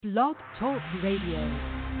Blog Talk Radio.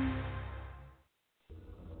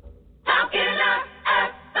 How can I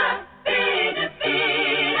ever be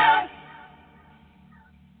defeated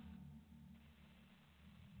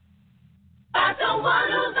by someone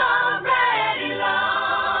who's already lost?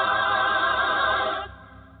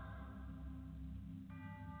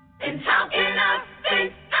 And how can I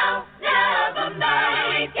think I'll never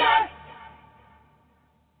make it?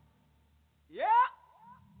 Yeah.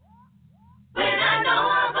 When I know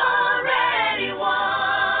I've already won.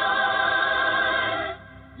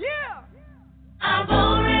 Yeah. I've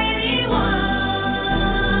already won.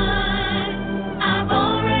 I've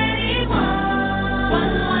already won. Won.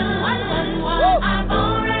 I've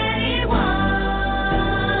already won.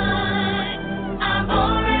 I've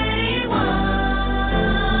already won.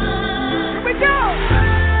 Here we go.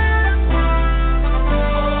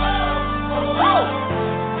 Woo.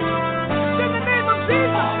 In the name of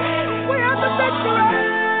Jesus, we have the victory.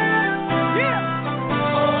 Yeah.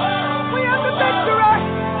 We have the victory.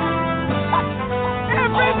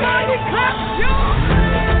 Everybody clap your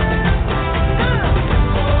hands.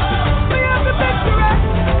 We have the victory.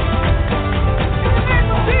 In the name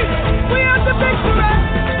of Jesus, we have the victory.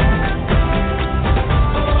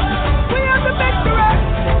 We have the victory.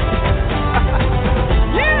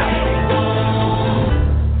 Yeah.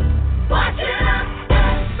 Why should I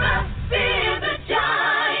ever fear the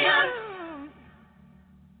giant?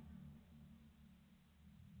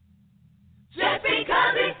 Just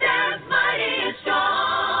because he stands mighty and strong.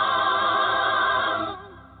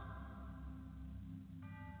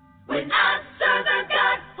 When I serve a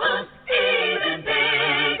God who's even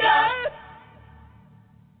bigger,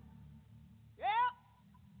 Yeah.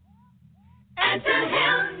 and to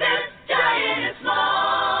him this giant is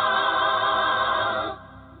small.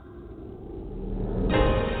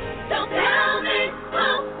 Don't tell me who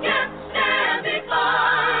can stand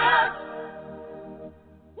before us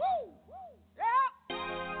Woo. Yeah.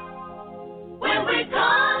 when we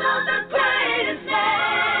call on the greatest name.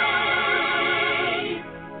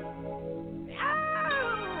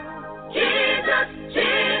 Jesus,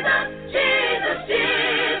 Jesus, Jesus,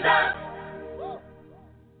 Jesus.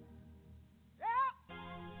 Yeah.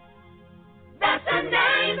 That's the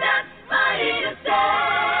name that's mighty to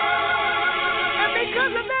save. And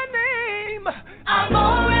because of that name, I've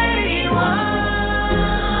already won.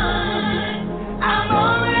 I've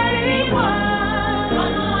already won.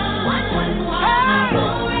 I've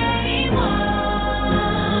already won.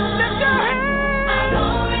 lift your hands. I've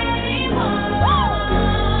already won.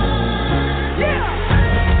 Yeah.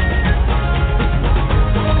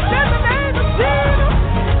 In the name of Jesus,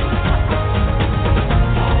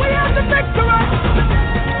 we have the victory.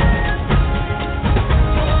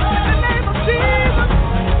 In the name of Jesus,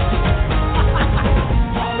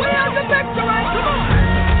 we have the victory. Come on.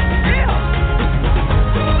 Yeah.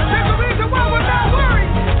 There's a reason why we're not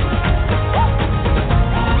worried.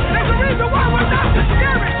 There's a reason why we're not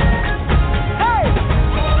discouraged. Hey,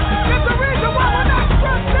 there's a reason why we're not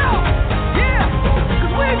stressed out. Yeah,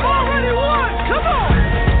 because we've already won. Come on.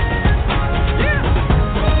 Yeah,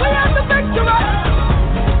 we have the victory.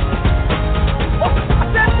 I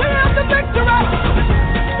said we have the victory.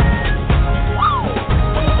 Woo.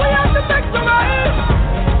 We have the victory.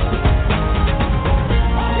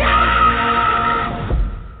 Yeah.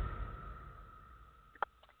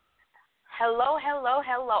 Hello, hello,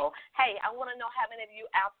 hello. Hey, I want to know how many of you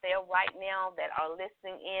out there right now that are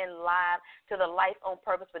listening in live to the Life on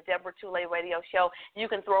Purpose with Deborah Tulay radio show. You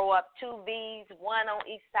can throw up 2 V's, 1 on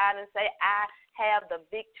each side, and say, I have the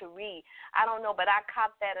victory. I don't know, but I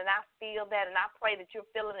caught that and I feel that, and I pray that you're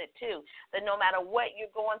feeling it too, that no matter what you're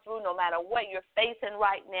going through, no matter what you're facing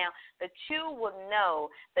right now, that you will know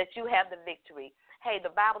that you have the victory. Hey,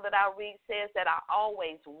 the Bible that I read says that I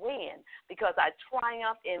always win because I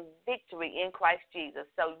triumph in victory in Christ Jesus.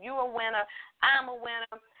 So you're a winner. I'm a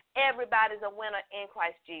winner. Everybody's a winner in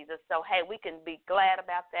Christ Jesus. So, hey, we can be glad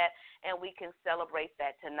about that, and we can celebrate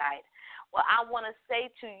that tonight. Well, I want to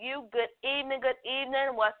say to you, good evening,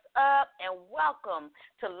 what's up, and welcome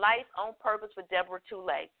to Life on Purpose with Deborah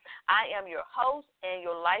Tulay. I am your host and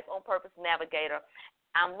your Life on Purpose navigator.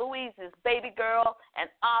 I'm Louise's baby girl,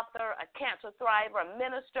 an author, a cancer thriver, a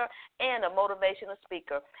minister, and a motivational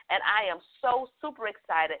speaker. And I am so super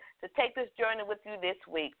excited to take this journey with you this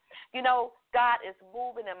week. You know, God is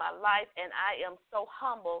moving in my life, and I am so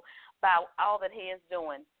humble by all that he is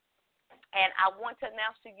doing. And I want to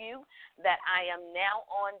announce to you that I am now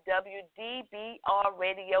on WDBR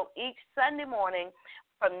radio each Sunday morning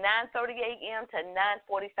from 9:30 a.m. to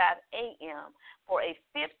 9:45 a.m. for a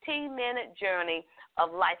 15-minute journey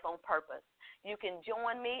of life on purpose. You can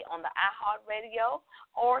join me on the iHeartRadio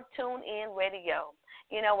or TuneIn Radio.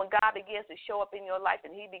 You know, when God begins to show up in your life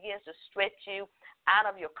and he begins to stretch you out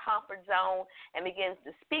of your comfort zone and begins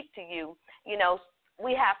to speak to you, you know,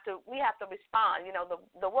 we have to respond. You know,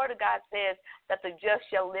 the Word of God says that the just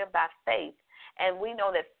shall live by faith. And we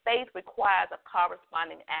know that faith requires a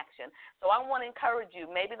corresponding action. So I want to encourage you.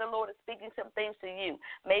 Maybe the Lord is speaking some things to you.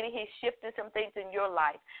 Maybe he's shifting some things in your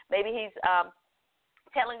life. Maybe he's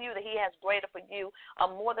telling you that he has greater for you,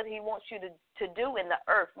 more that he wants you to do in the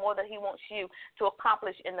earth, more that he wants you to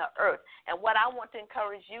accomplish in the earth. And what I want to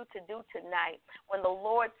encourage you to do tonight, when the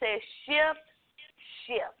Lord says shift,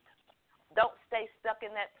 shift. Don't stay stuck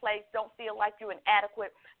in that place. Don't feel like you're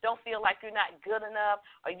inadequate. Don't feel like you're not good enough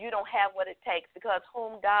or you don't have what it takes, because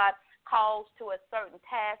whom God calls to a certain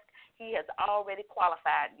task, he has already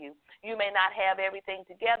qualified you. You may not have everything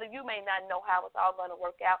together. You may not know how it's all going to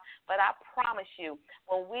work out, but I promise you,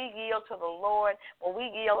 when we yield to the Lord, when we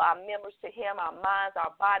yield our members to him, our minds,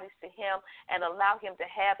 our bodies to him, and allow him to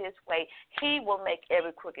have his way, he will make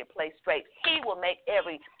every crooked place straight. He will make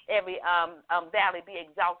every valley be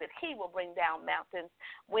exalted. He will bring down mountains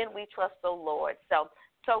when we trust the Lord. So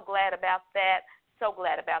glad about that. So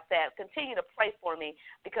glad about that. Continue to pray for me,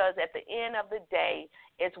 because at the end of the day,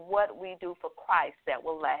 it's what we do for Christ that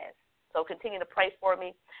will last. So continue to pray for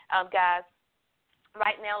me. Guys,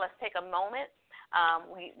 right now let's take a moment.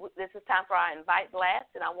 This is time for our invite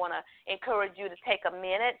blast, and I want to encourage you to take a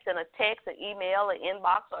minute, send a text, an email, an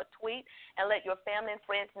inbox, or a tweet, and let your family and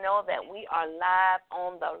friends know that we are live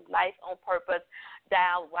on the Life on Purpose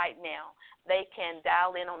dial right now. They can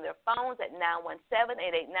dial in on their phones at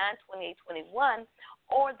 917-889-2821,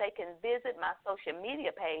 or they can visit my social media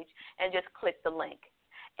page and just click the link.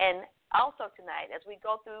 And also tonight, as we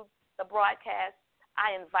go through the broadcast,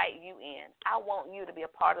 I invite you in. I want you to be a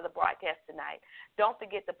part of the broadcast tonight. Don't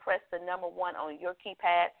forget to press the number 1 on your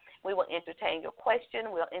keypad. We will entertain your question.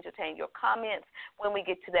 We'll entertain your comments when we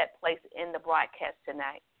get to that place in the broadcast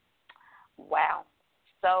tonight. Wow.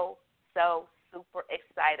 So super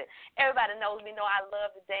excited. Everybody knows me, know I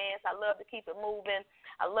love to dance. I love to keep it moving.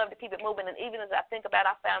 And even as I think about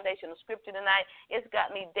our foundational scripture tonight, it's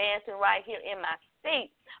got me dancing right here in my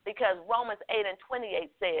seat, because Romans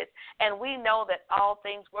 8:28 says, and we know that all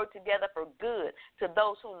things work together for good to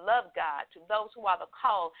those who love God, to those who are the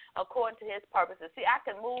called according to his purposes. See, I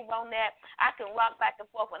can move on that. I can rock back and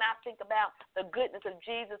forth when I think about the goodness of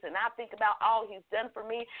Jesus, and I think about all he's done for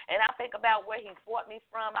me, and I think about where he's brought me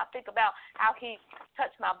from. I think about how he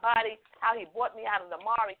touched my body, how he brought me out of the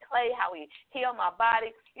miry clay, how he healed my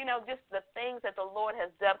body. You know, just the things that the Lord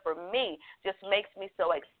has done for me just makes me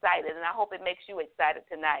so excited, and I hope it makes you excited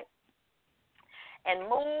tonight. And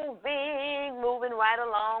moving right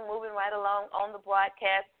along on the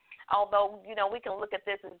broadcast. Although, you know, we can look at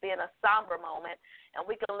this as being a somber moment, and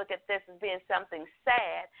we can look at this as being something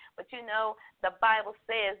sad, but, you know, the Bible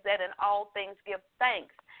says that in all things give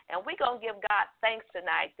thanks. And we're going to give God thanks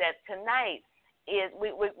tonight, that tonight is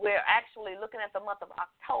we're actually looking at the month of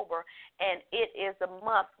October, and it is a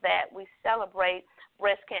month that we celebrate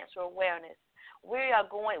breast cancer awareness. We're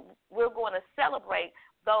going to celebrate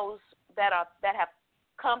those that have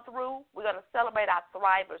come through. We're going to celebrate our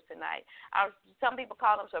thrivers tonight. Some people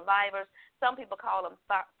call them survivors. Some people call them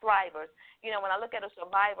thrivers. You know, when I look at a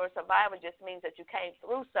survivor just means that you came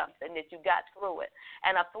through something, that you got through it.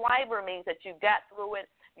 And a thriver means that you got through it,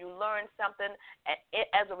 you learned something, and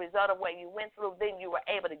as a result of what you went through, then you were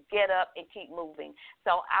able to get up and keep moving.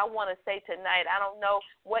 So I want to say tonight, I don't know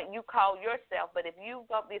what you call yourself, but if you've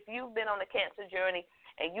been on a cancer journey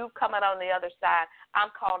and you've come out on the other side, I'm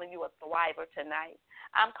calling you a thriver tonight.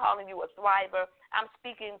 I'm calling you a thriver. I'm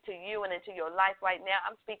speaking to you and into your life right now.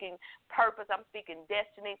 I'm speaking purpose. I'm speaking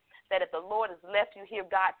destiny, that if the Lord has left you here,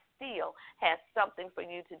 God still has something for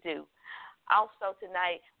you to do. Also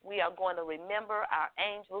tonight, we are going to remember our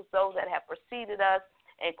angels, those that have preceded us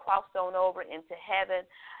and crossed on over into heaven.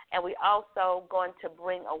 And we also going to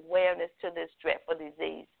bring awareness to this dreadful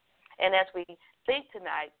disease. And as we think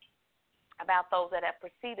tonight about those that have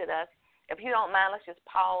preceded us, if you don't mind, let's just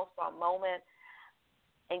pause for a moment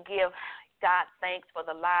and give God thanks for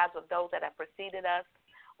the lives of those that have preceded us,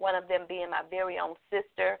 one of them being my very own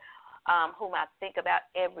sister, whom I think about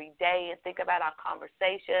every day, and think about our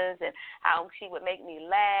conversations and how she would make me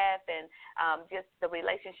laugh, and just the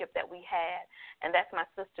relationship that we had. And that's my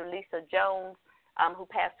sister Lisa Jones, who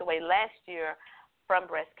passed away last year from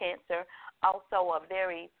breast cancer. Also a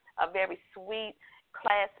very sweet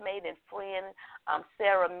classmate and friend,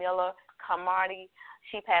 Sarah Miller Camardi.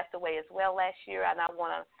 She passed away as well last year, and I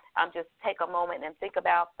want to just take a moment and think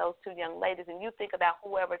about those two young ladies, and you think about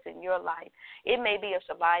whoever's in your life. It may be a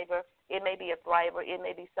survivor. It may be a thriver. It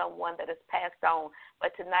may be someone that has passed on.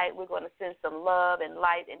 But tonight we're going to send some love and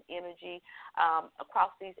light and energy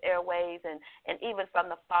across these airways, and even from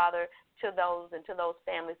the Father to those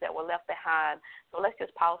families that were left behind. So let's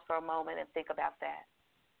just pause for a moment and think about that.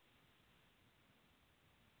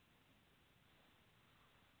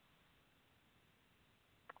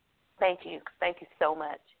 Thank you. Thank you so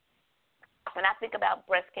much. When I think about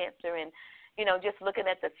breast cancer and, just looking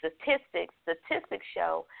at the statistics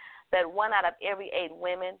show that 1 out of every 8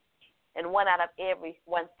 women and 1 out of every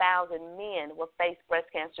 1,000 men will face breast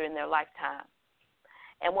cancer in their lifetime.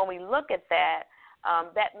 And when we look at that,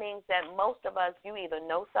 that means that most of us, you either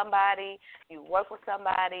know somebody, you work with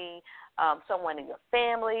somebody, someone in your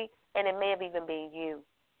family, and it may have even been you.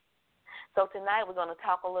 So tonight we're going to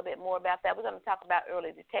talk a little bit more about that. We're going to talk about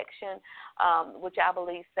early detection, which I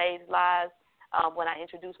believe saves lives, when I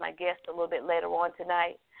introduce my guest a little bit later on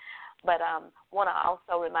tonight. But want to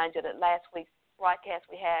also remind you that last week's broadcast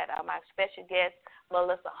we had my special guest,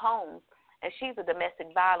 Melissa Holmes, and she's a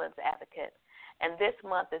domestic violence advocate. And this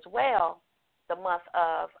month as well, the month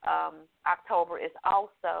of October, is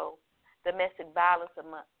also Domestic Violence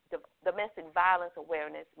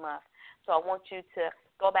Awareness Month. So I want you to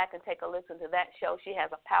go back and take a listen to that show. She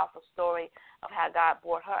has a powerful story of how God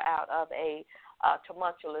brought her out of a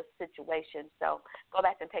tumultuous situation. So go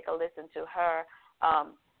back and take a listen to her.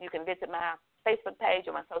 You can visit my Facebook page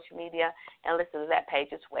or my social media and listen to that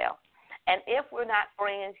page as well. And if we're not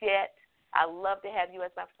friends yet, I love to have you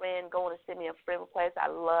as my friend. Go and send me a friend request. I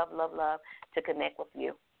love to connect with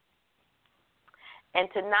you. And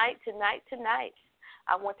tonight,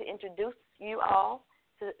 I want to introduce you all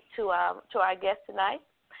to our guest tonight.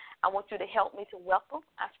 I want you to help me to welcome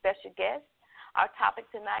our special guest. Our topic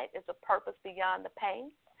tonight is a purpose beyond the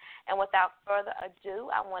pain. And without further ado,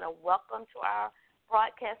 I want to welcome to our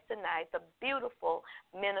broadcast tonight the beautiful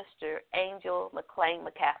minister, Angel McClain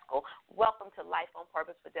McCaskill. Welcome to Life on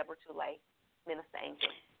Purpose with Deborah Tulay, Minister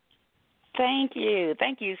Angel. Thank you.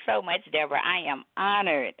 Thank you so much, Deborah. I am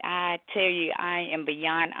honored. I tell you, I am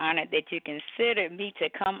beyond honored that you considered me to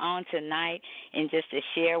come on tonight and just to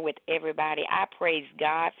share with everybody. I praise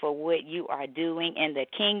God for what you are doing in the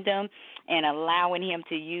kingdom and allowing him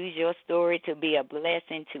to use your story to be a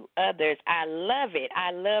blessing to others. I love it.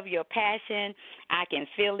 I love your passion. I can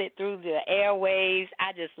feel it through the airwaves.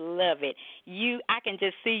 I just love it. I can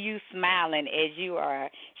just see you smiling as you are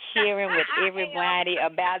sharing with everybody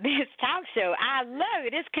about this talk show. I love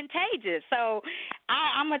it. It's contagious. So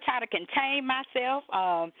I'm going to try to contain myself.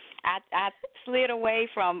 I slid away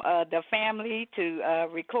from the family to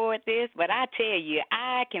record this, but I tell you,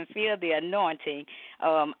 I can feel the anointing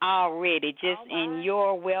already just in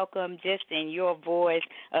your welcome, just in your voice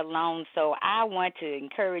alone. So I want to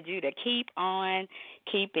encourage you to keep on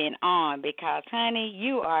keeping on because, honey,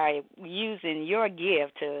 you are using your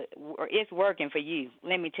gift it's working for you.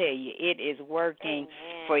 Let me tell you, it is working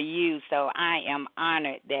for you. So I am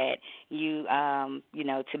honored that you,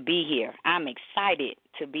 to be here. I'm excited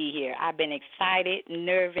to be here. I've been excited,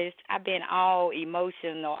 nervous. I've been all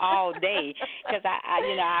emotional all day because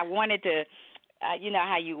I wanted to.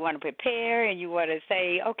 How you want to prepare and you want to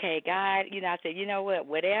say, okay, God, I said, you know what,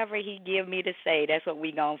 whatever he give me to say, that's what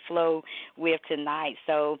we're going to flow with tonight.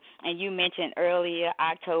 So, and you mentioned earlier,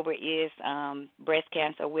 October is Breast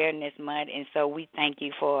Cancer Awareness Month, and so we thank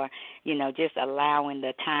you for, just allowing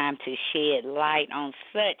the time to shed light on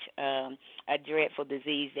such a dreadful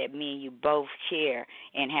disease that me and you both share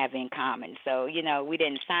and have in common. So, we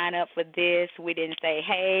didn't sign up for this. We didn't say,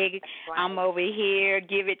 hey, I'm over here,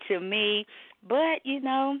 give it to me. But,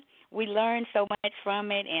 we learned so much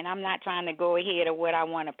from it, and I'm not trying to go ahead of what I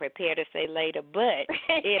want to prepare to say later, but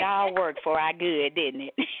it all worked for our good, didn't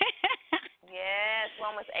it? Yes,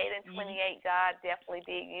 Romans 8 and 28, God definitely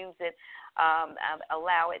did use it,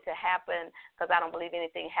 allow it to happen, because I don't believe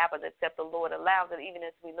anything happens except the Lord allows it, even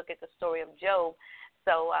as we look at the story of Job.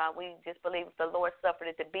 So we just believe if the Lord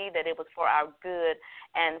suffered it to be, that it was for our good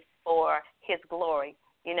and for his glory.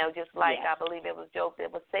 Just like I believe it was Job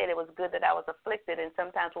that was said, it was good that I was afflicted. And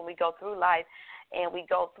sometimes when we go through life and we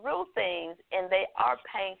go through things and they are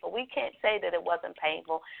painful, we can't say that it wasn't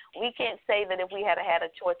painful. We can't say that if we had had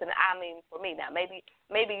a choice, and I mean for me now, maybe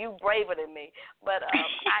you braver than me, but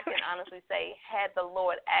I can honestly say, had the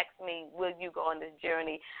Lord asked me, will you go on this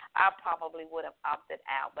journey, I probably would have opted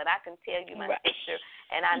out. But I can tell you, my sister,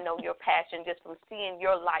 and I know your passion just from seeing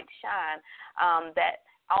your light shine, that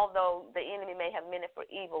although the enemy may have meant it for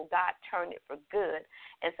evil, God turned it for good.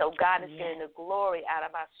 And so God is getting the glory out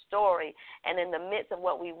of our story. And in the midst of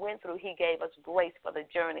what we went through, he gave us grace for the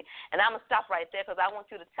journey. And I'm going to stop right there because I want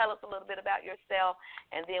you to tell us a little bit about yourself,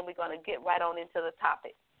 and then we're going to get right on into the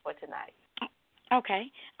topic for tonight.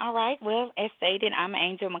 Okay. All right. Well, as stated, I'm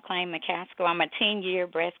Angel McClain McCaskill. I'm a 10-year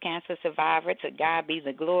breast cancer survivor. To God be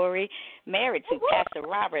the glory. Married to Pastor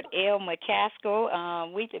Robert L.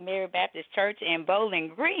 McCaskill. We at Mary Baptist Church in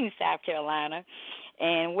Bowling Green, South Carolina,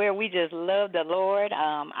 and where we just love the Lord.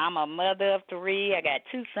 I'm a mother of 3. I got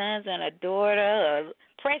 2 sons and a daughter,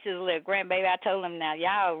 a precious little grandbaby. I told them, now,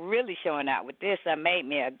 y'all really showing out with this. I made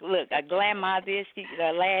me a grandma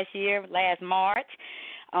last March.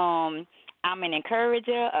 I'm an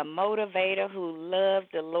encourager, a motivator who loves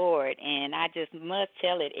the Lord, and I just must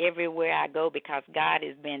tell it everywhere I go because God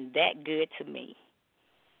has been that good to me.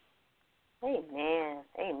 Amen.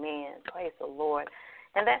 Amen. Praise the Lord.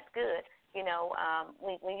 And that's good. You know,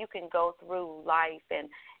 when you can go through life and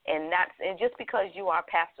just because you are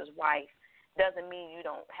a pastor's wife doesn't mean you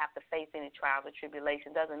don't have to face any trials or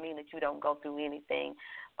tribulation, doesn't mean that you don't go through anything.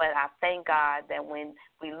 But I thank God that when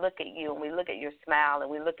we look at you and we look at your smile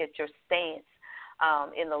and we look at your stance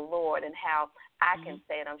in the Lord and how I can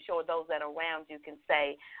say it, I'm sure those that are around you can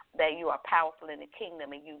say that you are powerful in the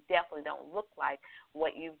kingdom and you definitely don't look like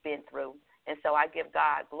what you've been through. And so I give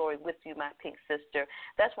God glory with you, my pink sister.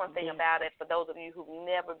 That's one thing about it. For those of you who've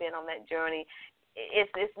never been on that journey,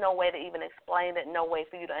 it's no way to even explain it, no way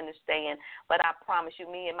for you to understand. But I promise you,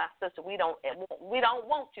 me and my sister, we don't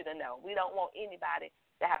want you to know. We don't want anybody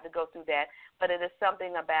to have to go through that. But it is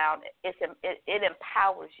something about it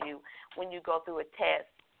empowers you when you go through a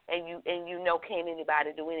test. And you know, can't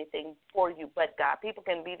anybody do anything for you but God. People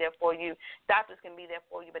can be there for you. Doctors can be there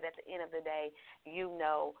for you. But at the end of the day, you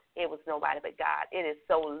know it was nobody but God. It is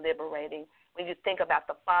so liberating when you think about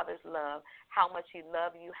the Father's love, how much he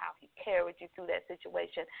loved you, how he carried you through that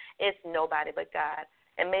situation. It's nobody but God.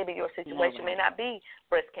 And maybe your situation may not be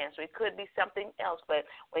breast cancer. It could be something else. But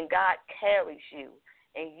when God carries you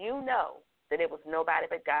and you know that it was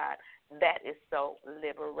nobody but God, that is so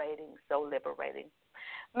liberating, so liberating.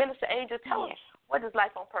 Minister Angel, tell us, what does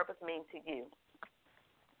life on purpose mean to you?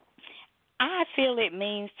 I feel it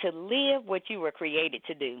means to live what you were created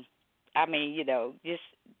to do. I mean, you know,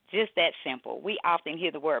 just that simple. We often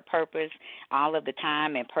hear the word purpose all of the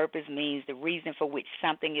time, and purpose means the reason for which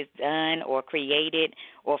something is done or created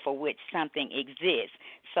or for which something exists.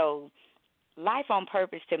 So life on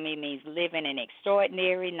purpose to me means living an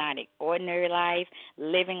extraordinary, not an ordinary life,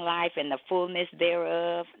 living life in the fullness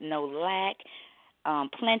thereof, no lack,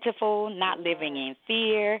 plentiful, not living in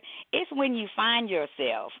fear. It's when you find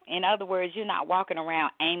yourself. In other words, you're not walking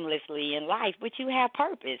around aimlessly in life, but you have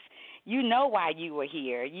purpose. You know why you were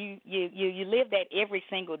here. You live that every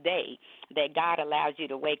single day that God allows you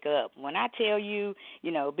to wake up. When I tell you,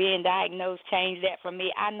 you know, being diagnosed changed that for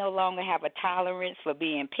me. I no longer have a tolerance for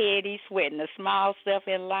being petty, sweating the small stuff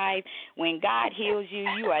in life. When God heals you,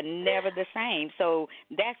 you are never the same. So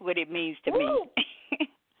that's what it means to me.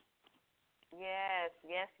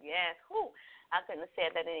 Yes. Whew. I couldn't have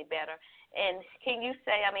said that any better. And can you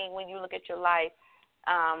say, I mean, when you look at your life,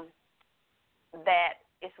 that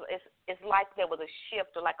it's like there was a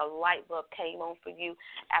shift or like a light bulb came on for you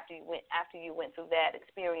after you went through that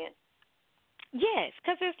experience? Yes,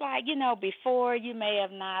 because it's like, you know, before you may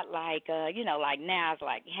have not like, you know, like now it's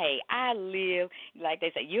like, hey, I live, like they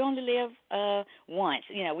say, you only live once.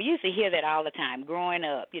 You know, we used to hear that all the time growing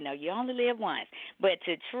up, you know, you only live once. But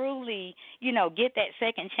to truly, you know, get that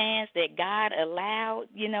second chance that God allowed,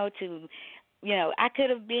 you know, to, you know, I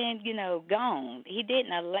could have been, you know, gone. He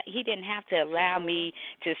didn't have to allow me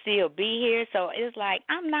to still be here. So it's like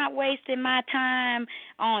I'm not wasting my time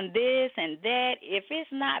on this and that. If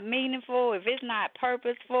it's not meaningful, if it's not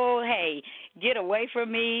purposeful, hey, get away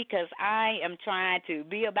from me because I am trying to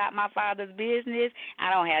be about my Father's business.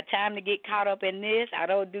 I don't have time to get caught up in this. I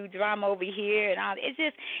don't do drama over here and all. It's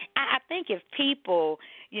just I think if people,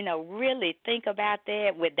 you know, really think about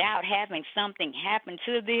that without having something happen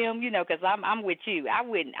to them, you know, because I'm with you. I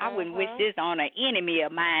wouldn't wish this on an enemy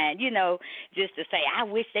of mine, you know, just to say, I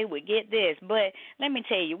wish they would get this. But let me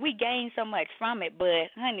tell you, we gain so much from it.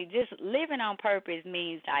 But, honey, just living on purpose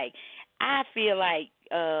means, like, I feel like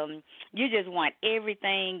you just want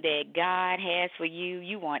everything that God has for you.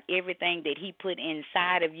 You want everything that he put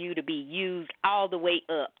inside of you to be used all the way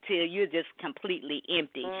up till you're just completely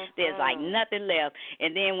empty. There's like nothing left.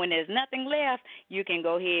 And then when there's nothing left, you can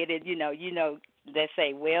go ahead and, you know, let's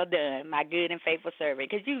say, well done, my good and faithful servant.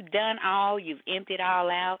 Because you've done all, you've emptied all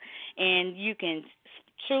out, and you can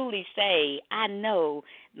truly say, I know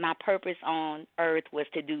my purpose on earth was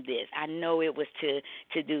to do this. I know it was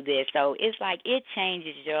to do this. So it's like it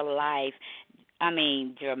changes your life. I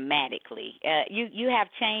mean, dramatically. You have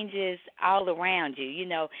changes all around you. You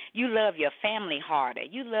know, you love your family harder.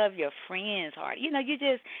 You love your friends harder. You know, you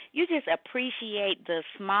just appreciate the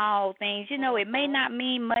small things. You know, it may not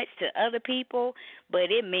mean much to other people, but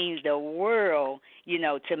it means the world, you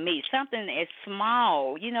know, to me. Something as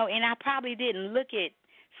small, you know, and I probably didn't look at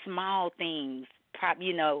small things,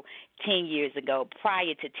 you know, 10 years ago,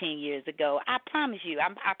 prior to 10 years ago. I promise you,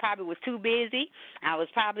 I probably was too busy. I was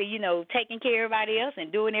probably, you know, taking care of everybody else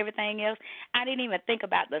and doing everything else. I didn't even think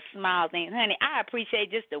about the small things. Honey, I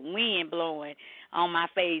appreciate just the wind blowing on my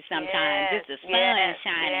face sometimes, just the sun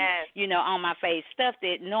shining, you know, on my face, stuff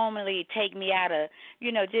that normally take me out of,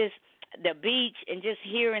 you know, just the beach and just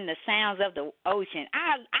hearing the sounds of the ocean.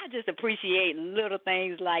 I just appreciate little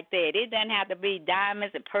things like that. It doesn't have to be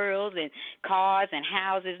diamonds and pearls and cars and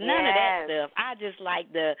houses, none of that stuff. I just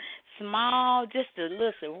like the small, just the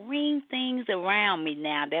little serene things around me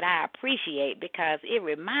now that I appreciate because it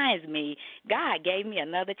reminds me God gave me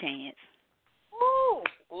another chance. Woo!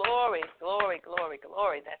 Glory, glory, glory,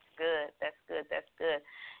 glory. That's good. That's good. That's good.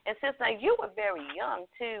 And since now you were very young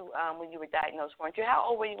too when you were diagnosed, weren't you? How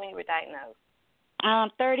old were you when you were diagnosed?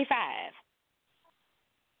 35.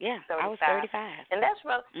 Yeah, 35. I was 35. And that's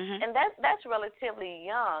and that's relatively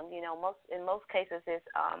young. You know, in most cases it's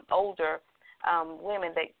older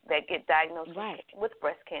women that get diagnosed with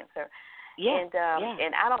breast cancer. Yeah.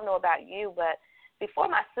 And I don't know about you, but before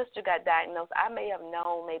my sister got diagnosed, I may have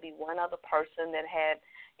known maybe one other person that had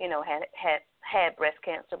breast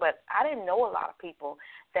cancer, but I didn't know a lot of people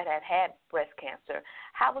that had breast cancer.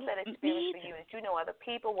 How was that experience for you? Did you know other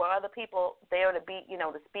people? Were other people there to be, you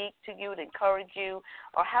know, to speak to you, to encourage you,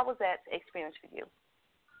 or how was that experience for you?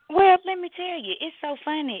 Well, let me tell you, it's so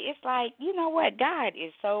funny. It's like, you know what, God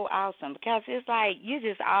is so awesome because it's like you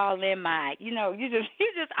just all in my, you know, you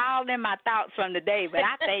just all in my thoughts from the day. But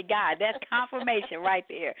I thank God, that's confirmation right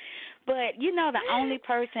there. But you know, the only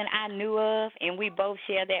person I knew of, and we both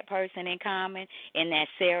share that person in common, and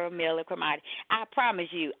that's Sarah Miller Cromartie. I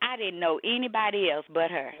promise you, I didn't know anybody else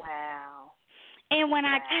but her. Wow. And when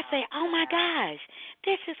I say, oh my gosh,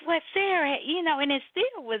 this is what Sarah, you know, and it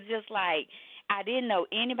still was just like. I didn't know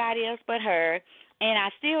anybody else but her, and I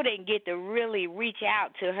still didn't get to really reach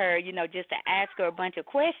out to her, you know, just to ask her a bunch of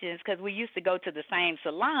questions because we used to go to the same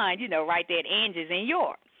salon, you know, right there at Angel's in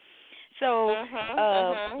York. So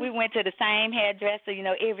we went to the same hairdresser, you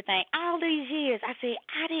know, everything. All these years, I said,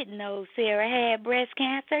 I didn't know Sarah had breast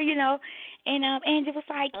cancer, you know. And Angel was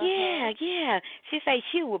like, yeah. She said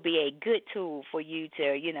she will be a good tool for you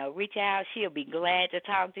to, you know, reach out. She'll be glad to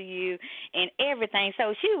talk to you and everything.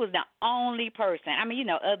 So she was the only person. I mean, you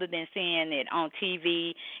know, other than seeing it on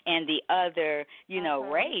TV and the other, you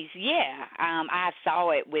know, race, I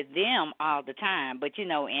saw it with them all the time. But, you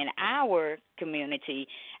know, in our community,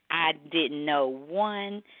 I didn't know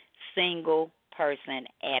one single person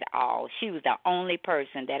at all. She was the only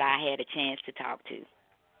person that I had a chance to talk to.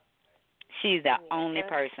 She's the only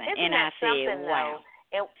person. And I said, wow.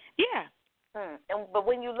 But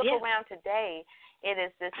when you look around today, it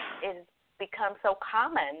has become so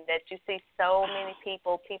common that you see so many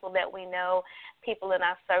people that we know, people in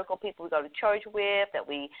our circle, people we go to church with, that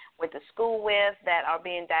we went to school with, that are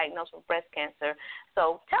being diagnosed with breast cancer.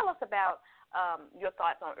 So tell us about your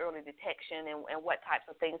thoughts on early detection and what types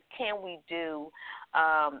of things can we do,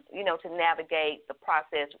 you know, to navigate the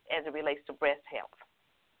process as it relates to breast health.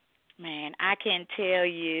 Man, I can tell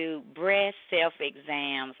you breast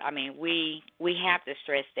self-exams, I mean, we have to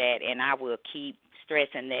stress that, and I will keep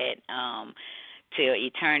stressing that till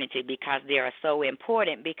eternity because they are so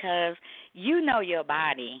important because you know your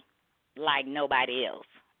body like nobody else,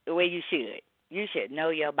 the way you should. You should know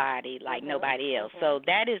your body like nobody else. So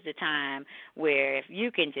that is the time where if you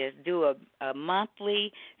can just do a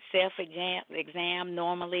monthly self-exam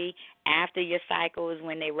normally after your cycle is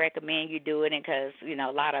when they recommend you do it, and because, you know,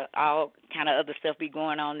 a lot of all kind of other stuff be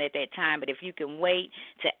going on at that time. But if you can wait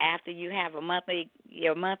to after you have your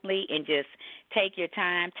monthly and just take your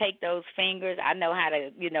time, take those fingers. I know how to,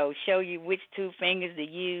 you know, show you which two fingers to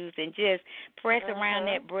use and just press around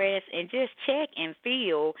that breast and just check and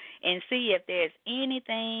feel and see if there's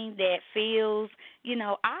anything that feels, you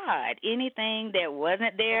know, odd. Anything that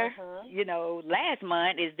wasn't there, you know, last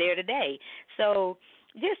month is there today. So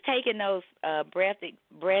just taking those breast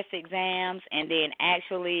exams and then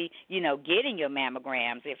actually, getting your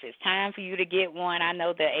mammograms. If it's time for you to get one, I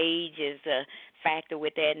know the age is a factor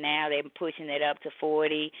with that now. They're pushing it up to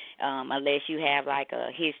 40 unless you have like a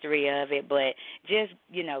history of it. But just,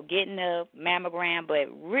 getting a mammogram, but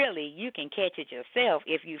really you can catch it yourself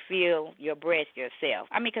if you feel your breast yourself.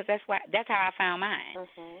 I mean, because that's how I found mine.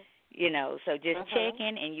 Mm-hmm. So just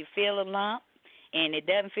checking and you feel a lump and it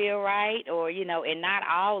doesn't feel right, or, and not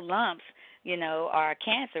all lumps, are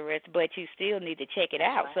cancerous, but you still need to check it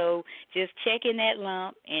out. Right. So just checking that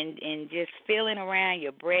lump and just feeling around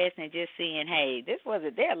your breast and just seeing, hey, this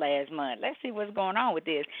wasn't there last month. Let's see what's going on with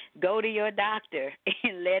this. Go to your doctor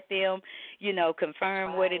and let them,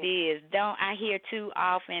 confirm what it is. I hear too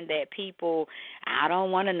often that people, I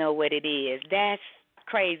don't want to know what it is. That's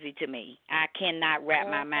crazy to me. I cannot wrap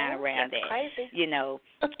my mind around that. Crazy.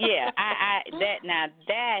 Yeah.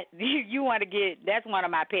 You want to get. That's one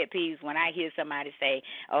of my pet peeves when I hear somebody say,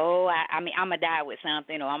 "Oh, I'm gonna die with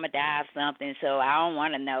something, or I'm gonna die of something, so I don't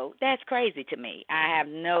want to know." That's crazy to me. I have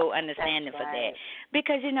no understanding for that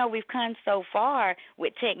because we've come so far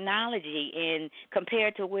with technology, and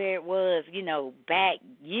compared to where it was, back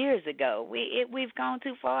years ago, we've gone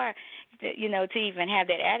too far. To even have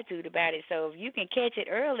that attitude about it. So if you can catch it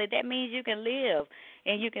early, that means you can live,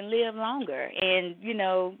 and you can live longer, and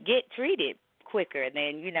get treated quicker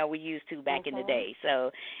than we used to back in the day.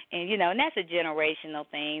 So, and and that's a generational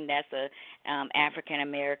thing. That's a African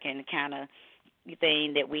American kind of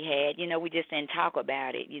thing that we had. We just didn't talk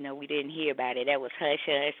about it. We didn't hear about it. That was hush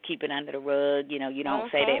hush, keep it under the rug. You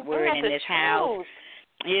don't say that word in this house.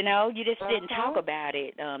 You just didn't talk about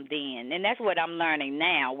it then. And that's what I'm learning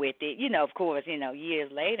now with it. Of course,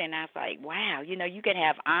 years later, and I was like, wow, you could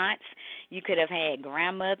have aunts, you could have had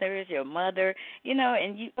grandmothers, your mother, and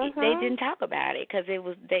they didn't talk about it because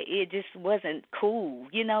it just wasn't cool,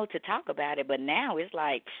 to talk about it. But now it's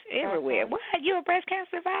like everywhere. What? You're a breast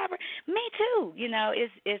cancer survivor? Me too.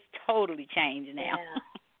 It's totally changed now. Yeah.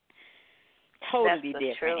 Totally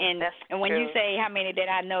different. And when you say how many that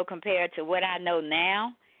I know compared to what I know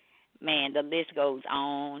now, man, the list goes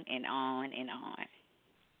on and on and on.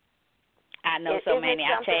 I know so many.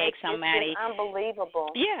 I tagged somebody. It's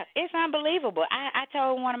unbelievable. Yeah, it's unbelievable. I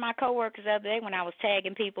told one of my coworkers the other day when I was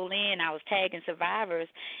tagging people in, I was tagging survivors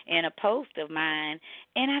in a post of mine,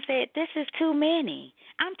 and I said, this is too many.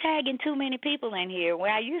 I'm tagging too many people in here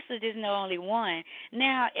where I used to just know only one.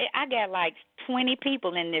 Now I got like 20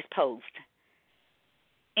 people in this post.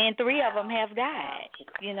 And 3 of them have died,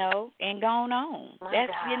 and gone on.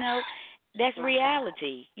 That's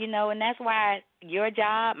reality, and that's why your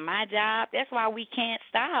job, my job, that's why we can't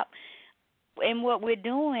stop in what we're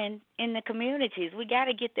doing in the communities. We got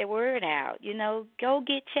to get the word out, go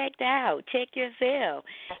get checked out, check yourself.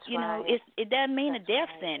 That's it doesn't mean a death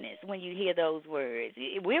sentence when you hear those words.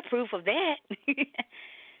 We're proof of that.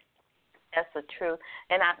 That's the truth.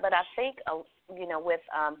 But I think,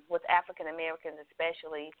 with African Americans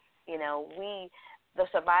especially, the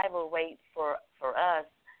survival rate for us,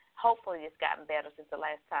 hopefully it's gotten better since the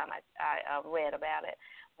last time I read about it.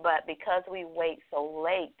 But because we wait so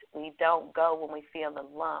late, we don't go when we feel the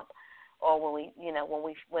lump, or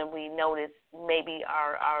when we notice maybe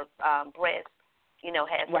our breast,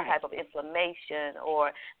 has some type of inflammation,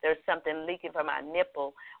 or there's something leaking from our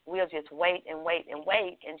nipple. We'll just wait and wait and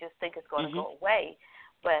wait and just think it's going to go away.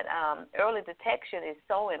 But early detection is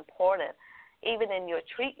so important, even in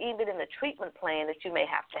the treatment plan that you may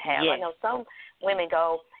have to have. Yes. I know some women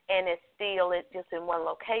go and it's still just in one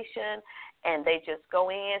location, and they just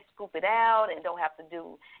go in, scoop it out, and don't have to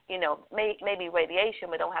do, maybe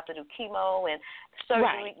radiation, but don't have to do chemo and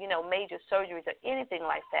surgery, major surgeries or anything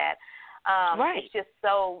like that. It's just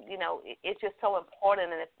so, it's just so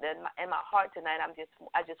important. And in my heart tonight,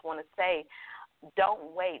 I just want to say,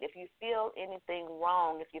 don't wait. If you feel anything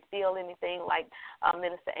wrong, if you feel anything like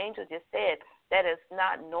Minister Angel just said, that is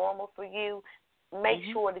not normal for you, make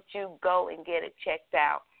sure that you go and get it checked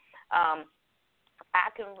out.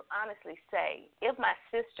 I can honestly say, if my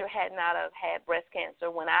sister had not have had breast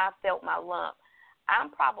cancer when I felt my lump,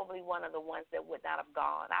 I'm probably one of the ones that would not have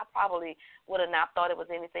gone. I probably would have not thought it was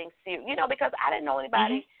anything serious, because I didn't know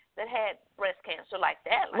anybody that had breast cancer like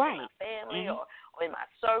that, like in my family or in my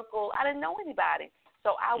circle. I didn't know anybody.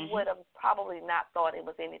 So I would have probably not thought it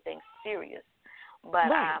was anything serious. But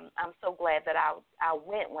I'm so glad that I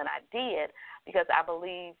went when I did, because I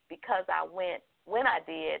believe because I went when I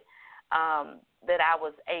did, that I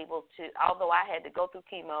was able to, although I had to go through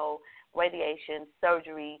chemo, radiation,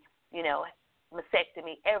 surgery,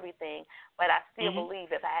 mastectomy, everything, but I still believe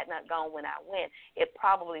if I had not gone when I went, it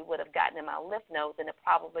probably would have gotten in my lymph nodes, and it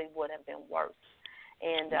probably would have been worse.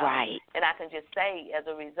 And right. And I can just say, as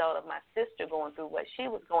a result of my sister going through what she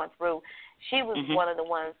was going through, she was one of the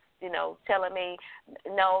ones, telling me,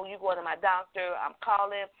 no, you going to my doctor. I'm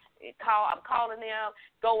calling them.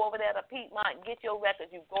 Go over there to Piedmont, get your records.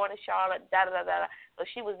 You're going to Charlotte, da-da-da-da. So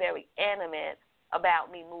she was very animate about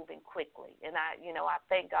me moving quickly. And I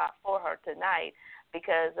thank God for her tonight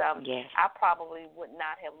because yes. I probably would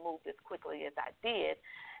not have moved as quickly as I did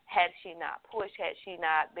had she not pushed, had she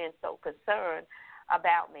not been so concerned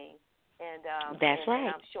about me. And that's right.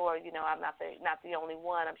 And I'm sure, I'm not the only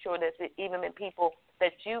one. I'm sure there's even been people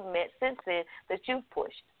that you've met since then that you've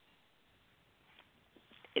pushed.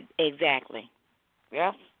 Exactly.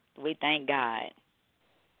 Well, we thank God.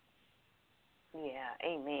 Yeah,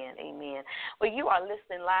 amen, amen. Well, you are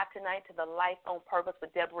listening live tonight to the Life on Purpose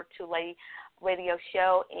with Deborah Tulay radio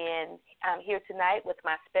show, and I'm here tonight with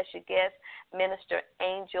my special guest, Minister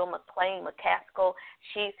Angel McClain McCaskill.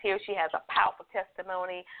 She's here. She has a powerful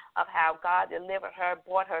testimony of how God delivered her,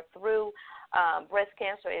 brought her through breast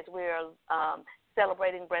cancer as we're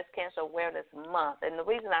celebrating Breast Cancer Awareness Month. And the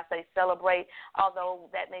reason I say celebrate, although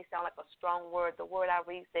that may sound like a strong word, the word I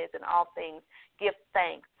read says, in all things, give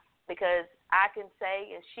thanks. Because I can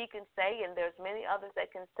say and she can say, and there's many others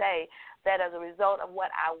that can say, that as a result of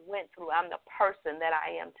what I went through, I'm the person that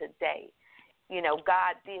I am today.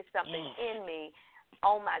 God did something in me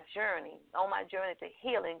on my journey to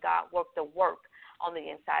healing. God worked the work on the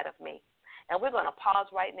inside of me. And we're going to pause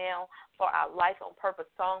right now for our Life on Purpose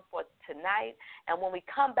song for tonight. And when we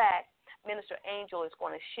come back, Minister Angel is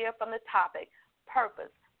going to share from the topic,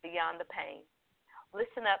 Purpose Beyond the Pain.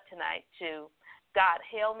 Listen up tonight to God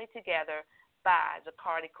Held Me Together by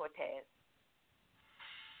Zacardi Cortez.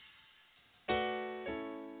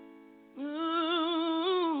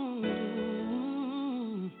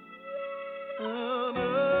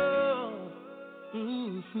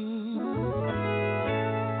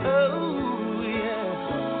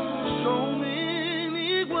 So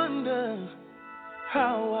many wonder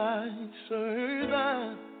how I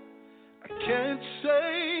survived. I can't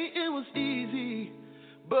say it was easy,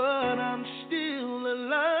 but I'm still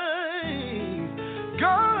alive.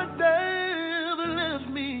 God never left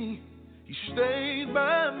me. He stayed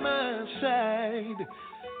by my side.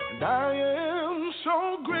 And I am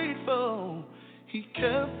so grateful He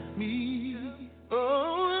kept me.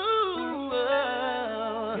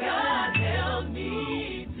 God held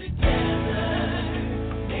me together,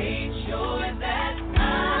 made sure that I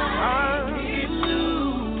didn't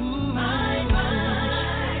lose my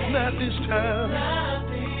mind. Not this time.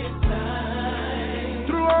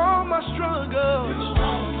 Through all my struggles,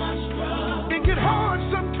 it get hard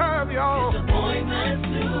sometimes, y'all. Disappointment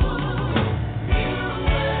too.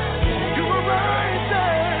 You were right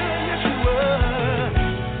there, yes you were.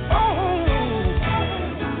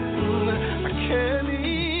 I can't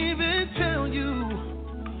even tell you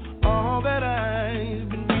all that I've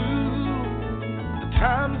been through. The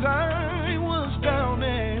times I was down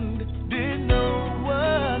and didn't know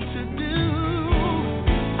what to do.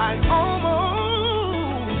 I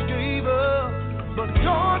almost gave up, but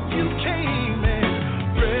God, you came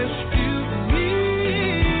and rescued me.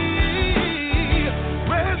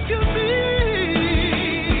 Rescued me.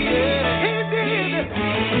 Yeah, He did.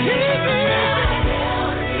 He did.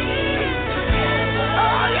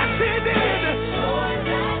 Oh, yes, He did.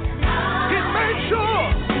 He made sure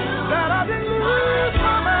that I didn't lose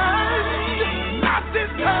my mind. Not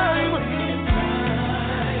this time.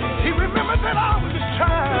 He remembered that I was His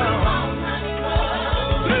child.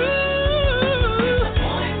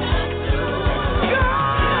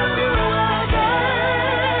 God, you were there.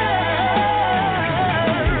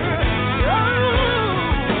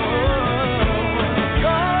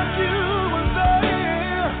 God, you were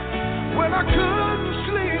there when I couldn't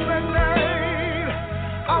sleep at night.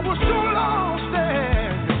 I was so lost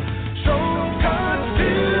and so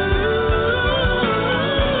confused.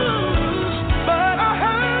 But I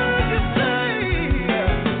heard you say,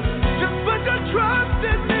 just put your trust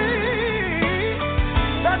in me.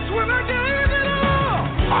 That's when I gave it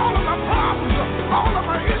all of my problems, all of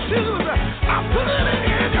my issues, I put it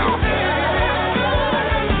in your hands.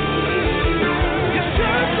 You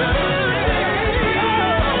said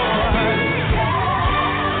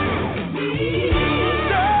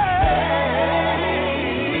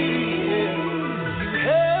you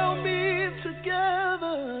held me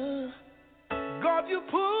together. God, you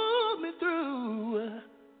pulled me through.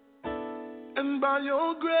 And by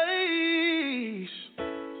your grace,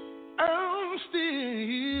 I'm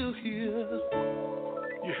still here.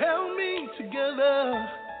 You held me together.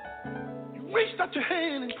 You reached out your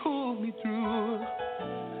hand and pulled me through.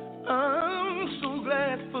 I'm so glad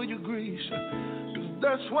ask for your grace, 'cause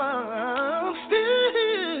that's why I'm still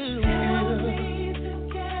here.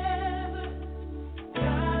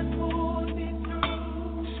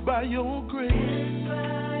 It's by your grace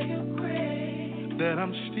that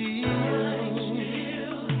I'm still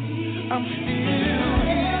here.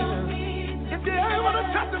 If you're able to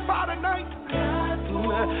testify tonight,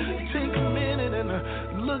 take a minute and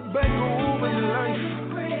look back over your life.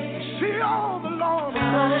 See all the Lord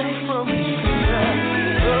brought you from.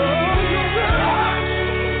 Oh, you realize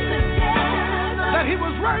that He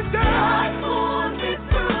was right there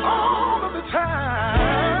all of the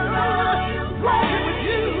time, walking with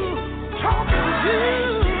you, talking with you.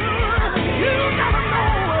 You gotta know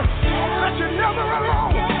that you're never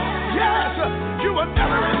alone. Yes, you were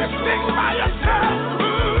never in this thing by yourself.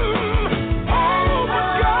 Oh my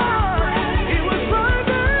God, He was right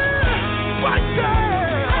there, right there.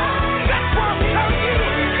 That's why I'm telling you,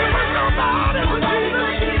 it was nobody but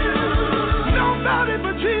Jesus. Nobody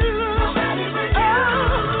but Jesus. Oh,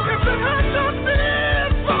 if it had not been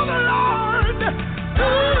for the Lord,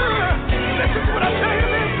 listen to what I tell you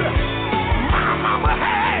this. My mama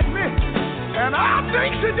had me, and I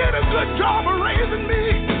think she did a good job of raising me.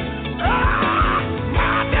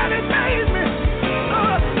 My daddy made me,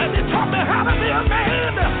 and he taught me how to be a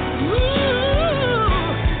man.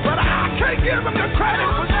 But I can't give him the credit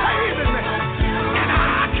for saving me, and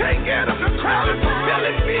I can't give him the credit for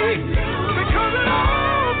filling me, because it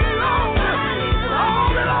all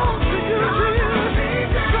belongs to you,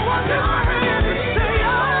 Jesus. So I lift my hands and say,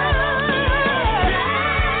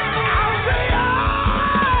 I'll say,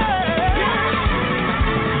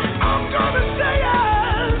 I'm gonna say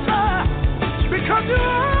yes, because you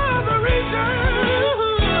are the reason.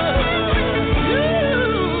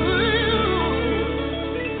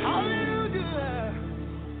 Hallelujah.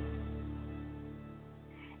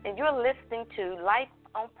 And you're listening to Life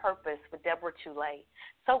on Purpose with Deborah Tulay.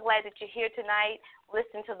 So glad that you're here tonight,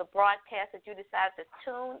 listening to the broadcast, that you decided to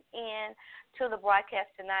tune in to the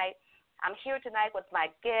broadcast tonight. I'm here tonight with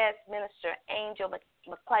my guest, Minister Angel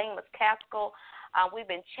McClain McCaskill. We've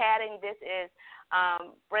been chatting. This is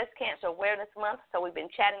Breast Cancer Awareness Month, so we've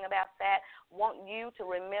been chatting about that. Want you to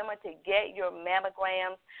remember to get your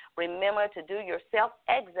mammograms. Remember to do your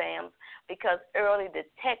self-exams, because early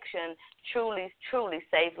detection truly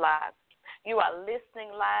saves lives. You are listening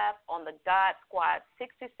live on the God Squad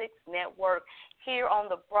 66 Network here on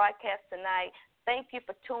the broadcast tonight. Thank you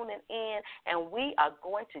for tuning in, and we are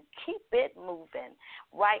going to keep it moving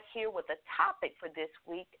right here with the topic for this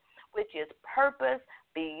week, which is purpose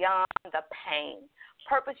beyond the pain.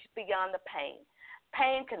 Purpose beyond the pain.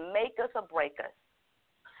 Pain can make us or break us.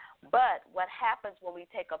 But what happens when we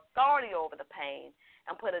take authority over the pain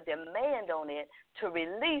and put a demand on it to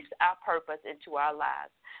release our purpose into our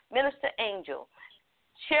lives? Minister Angel,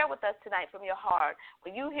 share with us tonight from your heart,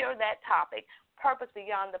 when you hear that topic, purpose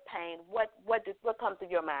beyond the pain, what comes to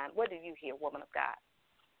your mind? What do you hear, woman of God?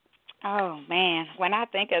 Oh, man, when I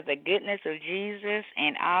think of the goodness of Jesus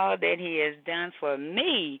and all that He has done for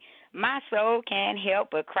me, my soul can't help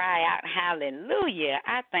but cry out, hallelujah.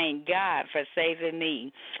 I thank God for saving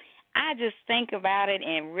me. I just think about it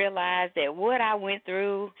and realize that what I went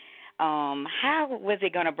through, how was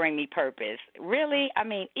it going to bring me purpose? Really? I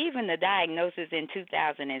mean, even the diagnosis in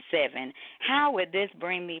 2007, how would this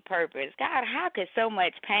bring me purpose? God, how could so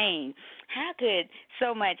much pain, how could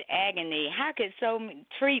so much agony, how could so many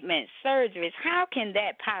treatments, surgeries, how can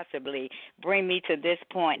that possibly bring me to this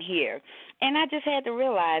point here? And I just had to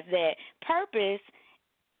realize that purpose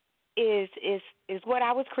is what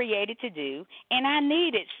I was created to do, and I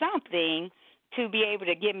needed something to be able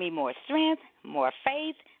to give me more strength, more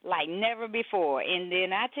faith, like never before. And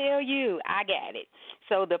then I tell you, I got it.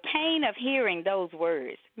 So the pain of hearing those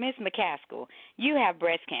words, Miss McCaskill, you have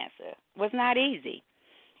breast cancer, was not easy.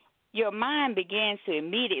 Your mind begins to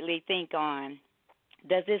immediately think on,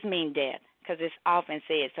 does this mean death? Because it's often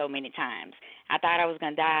said so many times. I thought I was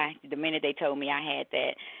going to die the minute they told me I had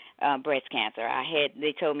that breast cancer.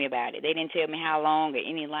 They told me about it. They didn't tell me how long or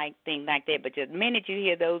anything like that, but just the minute you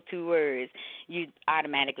hear those two words, you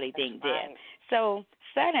automatically think death. So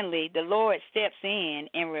suddenly the Lord steps in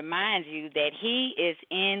and reminds you that He is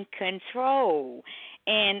in control.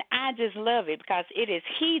 And I just love it, because it is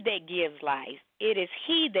He that gives life. It is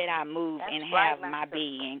He that I move and have my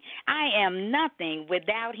being. I am nothing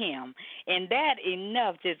without Him. And that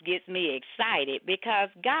enough just gets me excited, because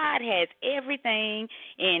God has everything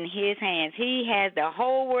in His hands. He has the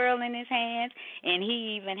whole world in His hands, and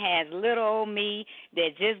He even has little old me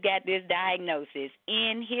that just got this diagnosis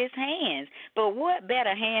in His hands. But what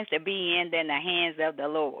better hands to be in than the hands of the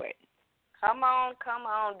Lord? Come on,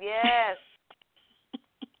 yes.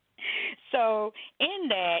 So in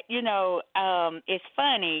that, it's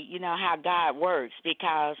funny, how God works,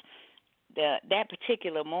 because that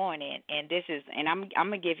particular morning, and I'm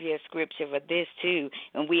gonna give you a scripture for this too,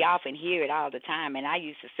 and we often hear it all the time, and I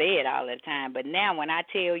used to say it all the time, but now when I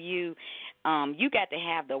tell you, you got to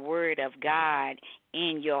have the word of God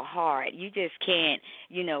in your heart. You just can't,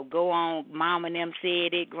 go on, mama and them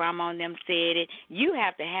said it, grandma and them said it. You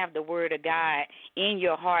have to have the word of God in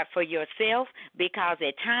your heart for yourself, because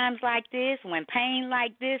at times like this, when pain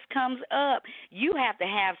like this comes up, you have to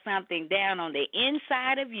have something down on the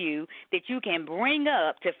inside of you that you can bring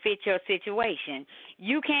up to fit your situation.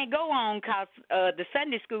 You can't go on because the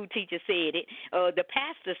Sunday school teacher said it, or the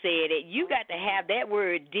pastor said it. You got to have that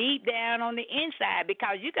word deep down on the inside,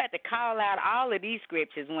 because you got to call out all of these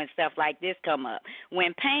scriptures when stuff like this come up.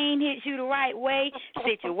 When pain hits you the right way,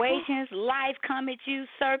 situations, life come at you,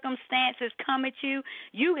 circumstances come at you,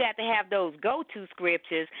 you got to have those go-to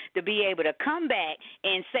scriptures to be able to come back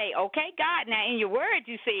and say, okay, God, now in your word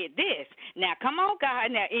you said this. Now come on,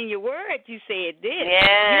 God, now in your word you said this. Yes.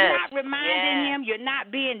 You're not reminding him, you're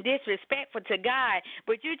not being disrespectful to God,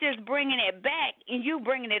 but you're just bringing it back, and you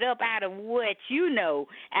bringing it up out of what you know,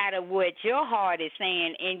 out of what your heart is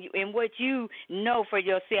saying, and what you know for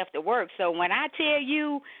yourself to work. So when I tell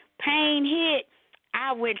you pain hit,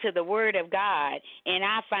 I went to the Word of God, and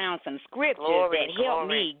I found some scriptures that helped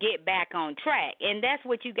me get back on track. And that's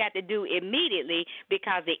what you got to do immediately,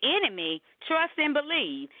 because the enemy, trust and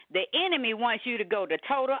believe, the enemy wants you to go the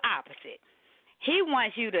total opposite. He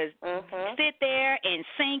wants you to sit there and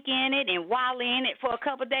sink in it and wallow in it for a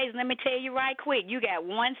couple of days. Let me tell you right quick, you got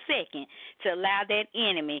 1 second to allow that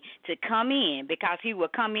enemy to come in, because he will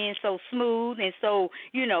come in so smooth and so,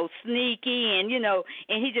 sneaky and,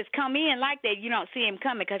 and he just come in like that. You don't see him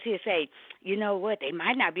coming, because he'll say, you know what, they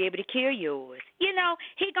might not be able to kill yours.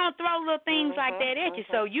 He going to throw little things like that at you.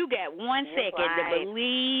 So you got 1 second to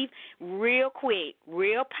believe real quick,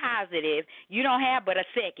 real positive. You don't have but a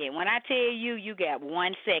second. When I tell you, you got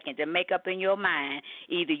 1 second to make up in your mind.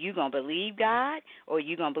 Either you going to believe God, or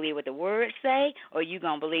you going to believe what the words say, or you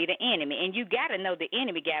going to believe the enemy. And you got to know the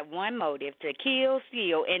enemy got one motive: to kill,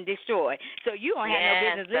 steal, and destroy. So you don't have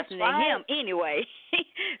no business listening to him anyway.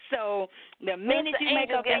 So the minute you make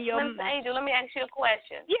up in your mind. Angel, let me ask you a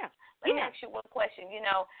question. Yeah. Let me ask you one question.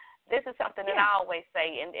 This is something that I always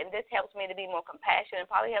say, and this helps me to be more compassionate, and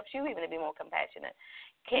probably helps you even to be more compassionate.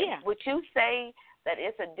 Would you say that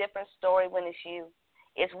it's a different story when it's you?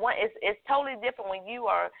 It's totally different when you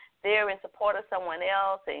are there in support of someone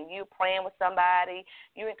else, and you praying with somebody,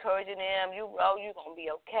 you encouraging them, you're going to be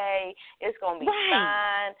okay, it's going to be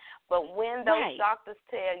fine. But when those doctors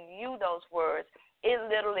tell you those words,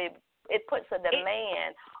 it puts a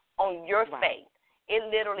demand on your faith. It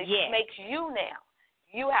literally makes you now.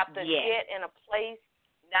 You have to get in a place,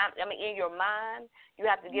 in your mind. You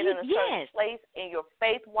have to get in a certain place in your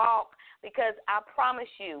faith walk, because I promise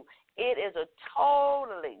you, it is a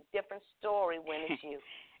totally different story when it's you.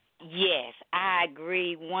 Yes, I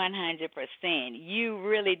agree 100%. You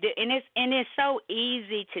really do, and it's so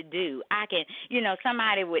easy to do. I can,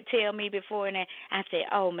 somebody would tell me before, and I say,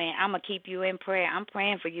 "Oh man, I'm gonna keep you in prayer. I'm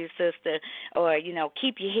praying for you, sister," or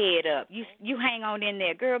keep your head up. You hang on in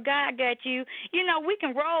there, girl. God got you. We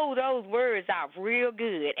can roll those words off real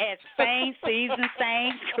good as saints, seasoned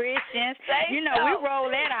saints, Christians. We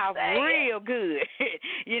roll that off real good.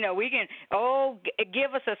 We can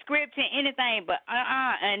give us a scripture, anything, but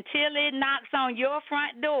until it knocks on your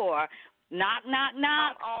front door, knock, knock,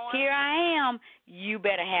 knock, here I am, you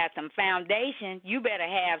better have some foundation. You better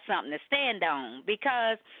have something to stand on,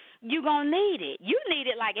 because you're going to need it. You need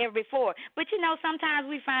it like ever before. But, sometimes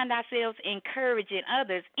we find ourselves encouraging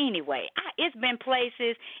others anyway. It's been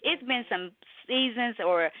places, it's been some seasons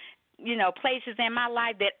or, places in my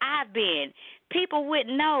life that I've been. People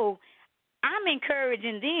wouldn't know I'm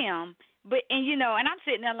encouraging them, and I'm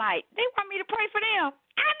sitting there like, they want me to pray for them.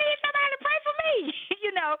 I need somebody to pray for me,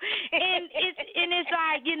 and it's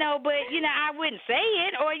like, but I wouldn't say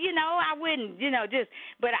it, or I wouldn't,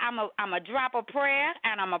 but I'm a drop a prayer,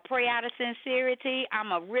 and I'm a pray out of sincerity.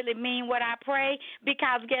 I'm a really mean what I pray,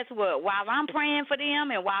 because guess what? While I'm praying for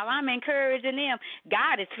them and while I'm encouraging them,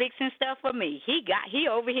 God is fixing stuff for me. He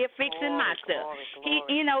over here fixing my stuff. He,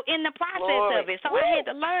 in the process of it. So I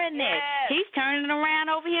had to learn that. He's turning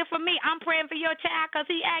around over here for me. I'm praying for your child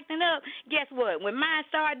because he acting up. Guess what? When mine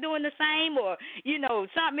start doing the same, or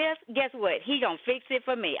something else, guess what? He gonna fix it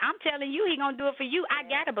for me. I'm telling you, he gonna do it for you. I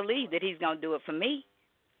gotta believe that he's gonna do it for me.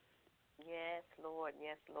 Yes, Lord.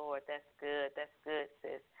 Yes, Lord. That's good. That's good,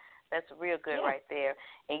 sis. That's real good right there.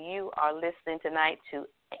 And you are listening tonight to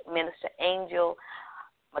Minister Angel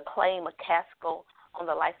McClain McCaskill on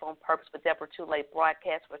the Life on Purpose with Deborah Tulay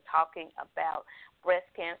broadcast. We're talking about breast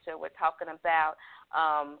cancer. We're talking about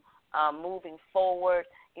moving forward,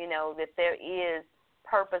 that there is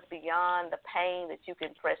purpose beyond the pain that you can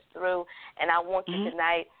press through. And I want you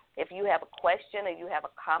tonight, if you have a question or you have a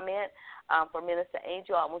comment for Minister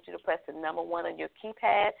Angel, I want you to press the number 1 on your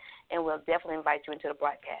keypad, and we'll definitely invite you into the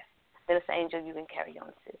broadcast. Minister Angel, you can carry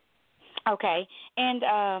on, sis. Okay.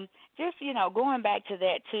 And just, going back to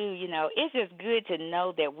that, too, it's just good to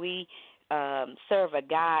know that we serve a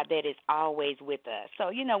God that is always with us.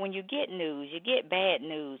 So, when you get news, you get bad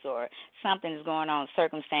news or something's going on,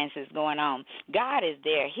 circumstances going on, God is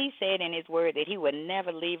there. He said in his word that he would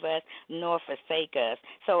never leave us nor forsake us.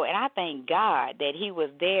 So, and I thank God that he was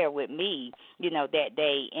there with me, that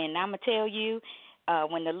day. And I'm going to tell you,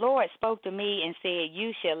 when the Lord spoke to me and said,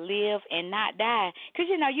 you shall live and not die, because,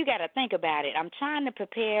 you got to think about it. I'm trying to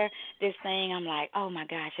prepare this thing. I'm like, oh, my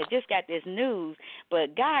gosh, I just got this news.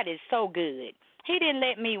 But God is so good. He didn't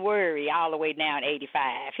let me worry all the way down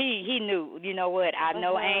 85. He knew, you know what, I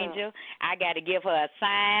know Angel. I got to give her a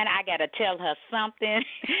sign. I got to tell her something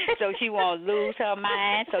so she won't lose her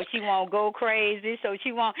mind, so she won't go crazy, so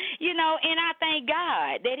she won't, and I thank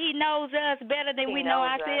God that he knows us better than we know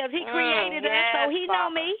ourselves. He created us, so he know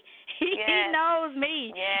me. He knows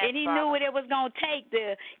me, and he knew what it was going to take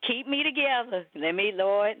to keep me together.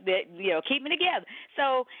 Lord, keep me together.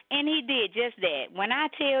 So, and he did just that. When I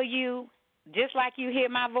tell you, just like you hear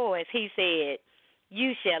my voice, he said,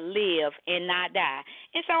 you shall live and not die.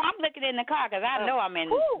 And so I'm looking in the car because I know I'm in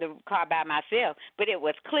the car by myself, but it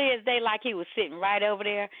was clear as day like he was sitting right over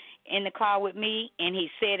there in the car with me, and he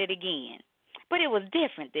said it again. But it was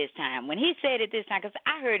different this time. When he said it this time, because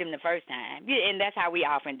I heard him the first time, and that's how we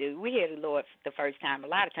often do. We hear the Lord the first time a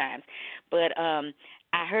lot of times. But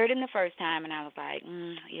I heard him the first time, and I was like,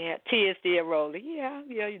 tears still rolling.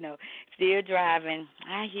 Still driving.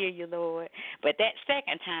 I hear you, Lord. But that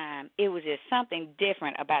second time, it was just something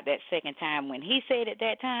different about that second time. When he said it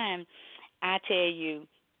that time, I tell you,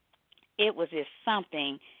 it was just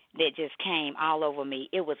something that just came all over me.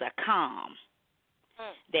 It was a calm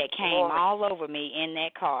that came all over me in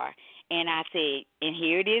that car. And I said, and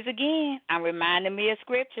here it is again. I'm reminding me of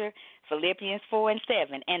Scripture, Philippians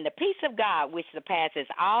 4:7. And the peace of God, which surpasses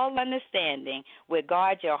all understanding, will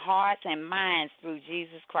guard your hearts and minds through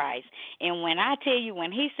Jesus Christ. And when I tell you,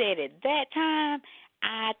 when he said it that time,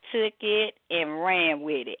 I took it and ran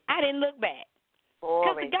with it. I didn't look back.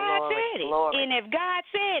 Because God said it. And if God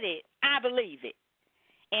said it, I believe it.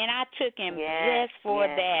 And I took him just for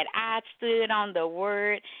that. I stood on the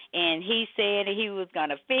word, and he said he was going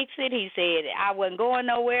to fix it. He said I wasn't going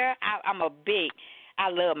nowhere. I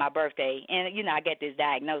love my birthday. And, I get this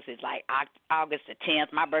diagnosis like August the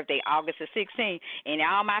 10th. My birthday, August the 16th. And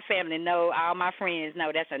all my family know, all my friends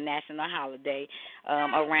know that's a national holiday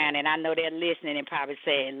around. And I know they're listening and probably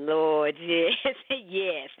saying, Lord, yes,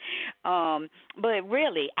 yes. But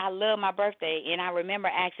really, I love my birthday. And I remember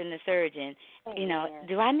asking the surgeon,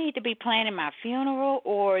 do I need to be planning my funeral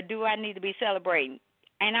or do I need to be celebrating?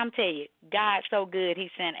 And I'm telling you, God's so good. He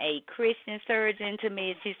sent a Christian surgeon to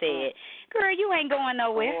me, and she said, girl, you ain't going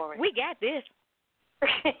nowhere. We got this.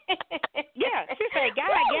 She said,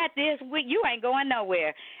 God got this. You ain't going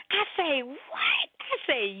nowhere. I say, what? I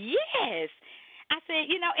say, yes. I said,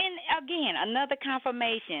 and again, another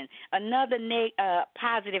confirmation, another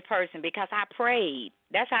positive person because I prayed.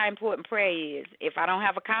 That's how important prayer is. If I don't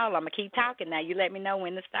have a call, I'm going to keep talking now. You let me know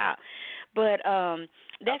when to stop. But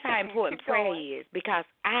that's how important prayer is because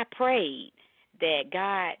I prayed that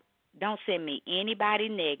God don't send me anybody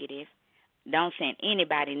negative. Don't send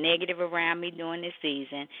anybody negative around me during this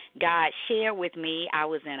season. God shared with me. I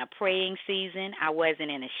was in a praying season. I wasn't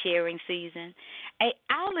in a sharing season.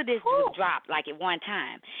 All of this was dropped like at one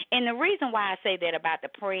time. And the reason why I say that about the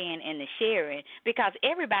praying and the sharing, because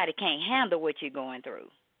everybody can't handle what you're going through.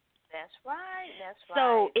 That's right.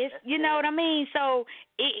 So it's, know what I mean? So,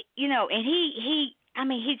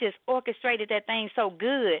 and he just orchestrated that thing so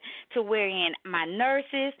good to wherein my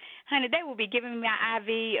nurses, honey, they would be giving me my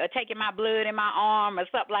IV or taking my blood in my arm or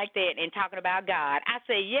something like that and talking about God. I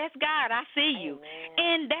say, yes, God, I see you.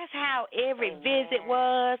 And that's how every visit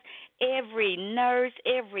was, every nurse,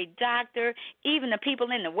 every doctor, even the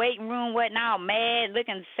people in the waiting room wasn't all mad,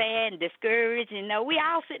 looking sad and discouraged. We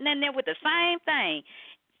all sitting in there with the same thing.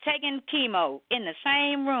 Taking chemo in the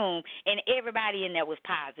same room, and everybody in there was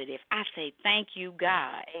positive. I say, thank you,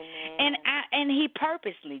 God. Amen. And he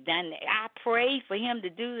purposely done that. I prayed for him to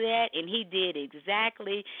do that, and he did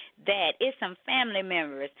exactly that. It's some family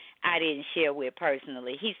members I didn't share with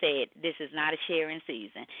personally. He said, this is not a sharing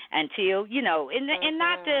season until, and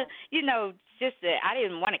not to, just that I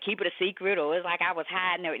didn't want to keep it a secret, or it's like I was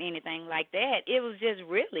hiding or anything like that. It was just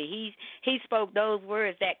really he spoke those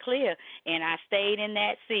words that clear, and I stayed in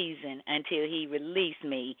that season until he released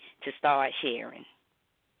me to start sharing.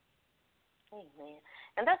 Amen.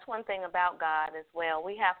 And that's one thing about God as well.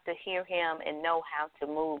 We have to hear him and know how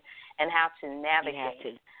to move and how to navigate.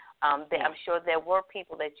 You have to. I'm sure there were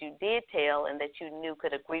people that you did tell and that you knew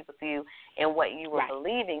could agree with you in what you were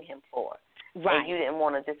believing him for. Right. And you didn't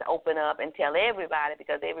want to just open up and tell everybody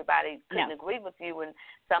because everybody couldn't agree with you. And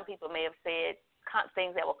some people may have said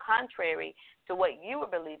things that were contrary to what you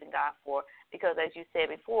were believing God for. Because as you said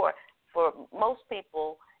before, for most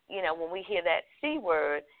people, you know, when we hear that C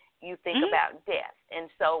word, you think about death. And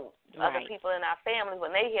so other people in our family,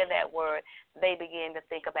 when they hear that word, they begin to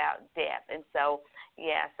think about death. And so,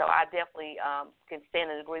 so I definitely can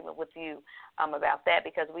stand in agreement with you about that,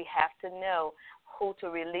 because we have to know who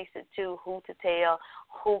to release it to, who to tell,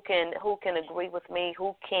 who can agree with me,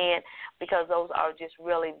 who can't, because those are just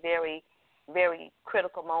really very, very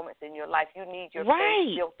critical moments in your life. You need your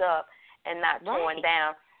faith built up and not torn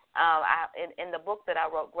down. In the book that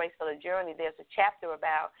I wrote, Grace for the Journey, there's a chapter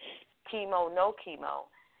about chemo, no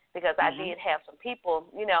chemo, because I did have some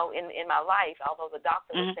people, you know, in my life, although the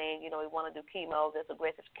doctor was saying, you know, we want to do chemo, this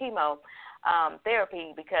aggressive chemo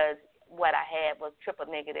therapy, because what I had was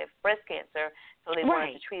triple-negative breast cancer, so they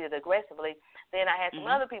wanted to treat it aggressively. Then I had some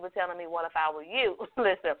other people telling me, well, if I were you,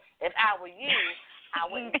 listen, if I were you, I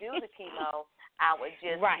wouldn't do the chemo. I would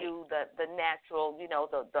just do the natural, you know,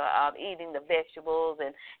 the eating the vegetables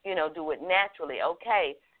and, you know, do it naturally.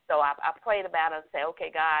 Okay, so I prayed about it and said,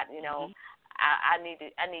 okay, God, you know, I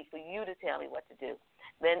need for you to tell me what to do.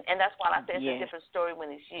 And that's why I say it's a different story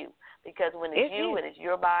when it's you, because when it's you and it's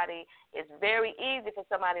your body, it's very easy for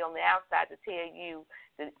somebody on the outside to tell you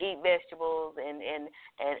to eat vegetables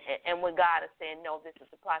and when God is saying, no, this is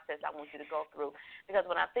the process I want you to go through. Because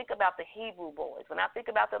when I think about the Hebrew boys, when I think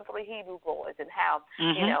about them 3 Hebrew boys and how,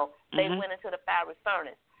 you know, they went into the fiery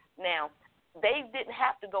furnace. Now, they didn't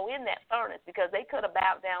have to go in that furnace because they could have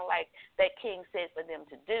bowed down like that king said for them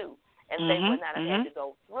to do, and they would not have had to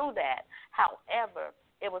go through that. However,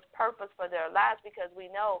 it was purpose for their lives, because we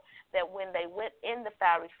know that when they went in the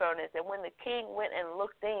fiery furnace and when the king went and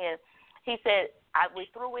looked in, he said, we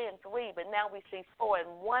threw in 3, but now we see 4,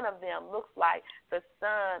 and one of them looks like the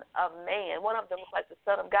Son of Man. One of them looks like the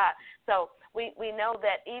Son of God. So we know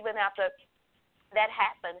that even after that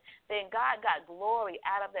happened, then God got glory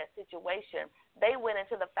out of that situation. They went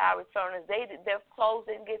into the fiery furnace. Their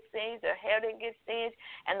clothes didn't get singed. Their hair didn't get singed.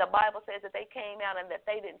 And the Bible says that they came out and that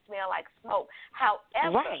they didn't smell like smoke.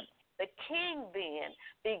 However, the king then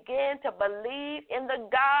began to believe in the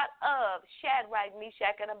God of Shadrach,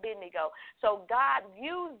 Meshach, and Abednego. So God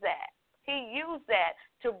used that. He used that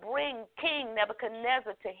to bring King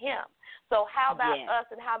Nebuchadnezzar to him. So how about us,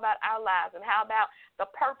 and how about our lives, and how about the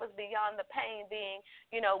purpose beyond the pain being,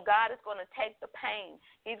 you know, God is going to take the pain.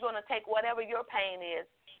 He's going to take whatever your pain is.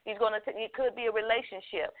 He's going to. It could be a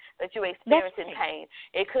relationship that you're experiencing pain.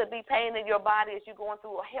 It could be pain in your body as you're going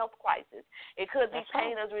through a health crisis. It could be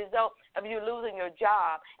pain as a result of you losing your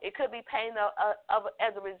job. It could be pain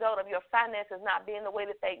as a result of your finances not being the way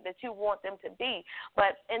that you want them to be.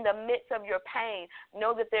 But in the midst of your pain,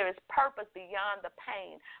 know that there is purpose beyond the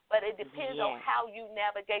pain. But it depends on how you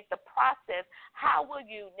navigate the process. How will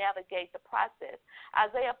you navigate the process?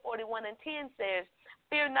 Isaiah 41:10 says,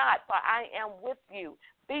 "Fear not, for I am with you.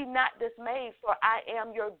 Be not dismayed, for I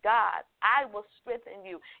am your God. I will strengthen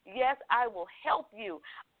you. Yes, I will help you.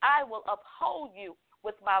 I will uphold you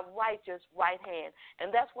with my righteous right hand."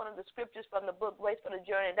 And that's one of the scriptures from the book, Grace for the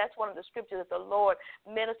Journey. That's one of the scriptures that the Lord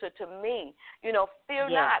ministered to me. You know, fear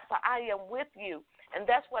not, for I am with you. And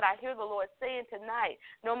that's what I hear the Lord saying tonight.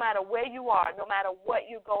 No matter where you are, no matter what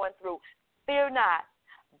you're going through, fear not.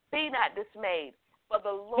 Be not dismayed, for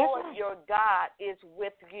the Lord your God is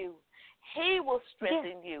with you. He will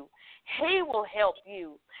strengthen you. He will help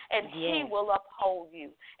you. And He will uphold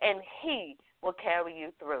you. And He will carry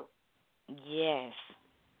you through. Yes.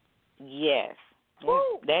 Yes.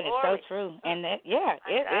 Woo, that is glory. so true. And that,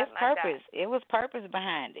 it's purpose. It was purpose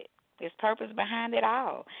behind it. There's purpose behind it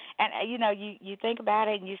all. And, you know, you think about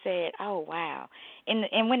it and you said, oh, wow.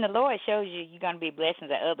 And when the Lord shows you you're going to be blessings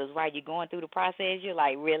to others while you're going through the process, you're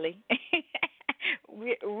like, really?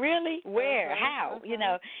 Really? Where? How? You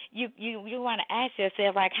know, you want to ask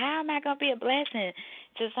yourself, like, how am I going to be a blessing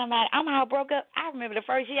to somebody, I'm all broke up. I remember the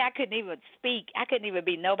first year I couldn't even speak. I couldn't even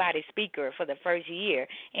be nobody's speaker for the first year.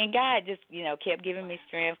 And God just, kept giving me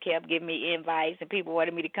strength, kept giving me invites, and people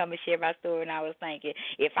wanted me to come and share my story. And I was thinking,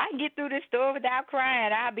 if I can get through this story without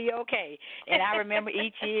crying, I'll be okay. And I remember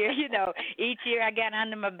each year I got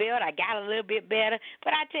under my belt, I got a little bit better.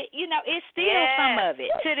 But I tell you, it's still some of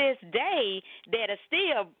it to this day that'll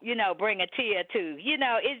still, bring a tear to.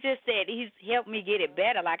 It's just that he's helped me get it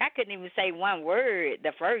better. Like, I couldn't even say one word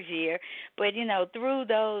the first year, but, through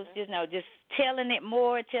those, just telling it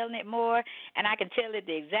more, and I can tell it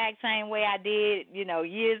the exact same way I did,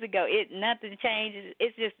 years ago. Nothing changes.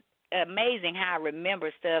 It's just amazing how I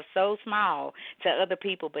remember stuff so small to other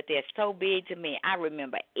people, but they're so big to me. I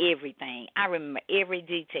remember everything. I remember every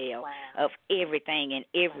detail of everything and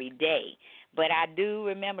every day. But I do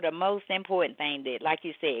remember the most important thing that, like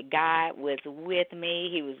you said, God was with me.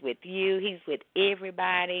 He was with you. He's with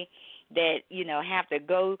everybody that, have to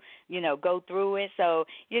go through it. So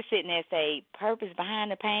you're sitting there and say, purpose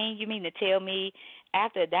behind the pain? You mean to tell me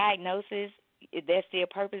after a diagnosis, there's still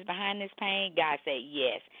purpose behind this pain? God said,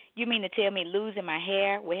 yes. You mean to tell me losing my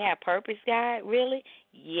hair will have purpose, God? Really?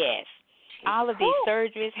 Yes. All of these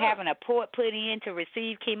surgeries, having a port put in to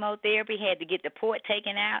receive chemotherapy, had to get the port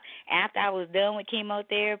taken out after I was done with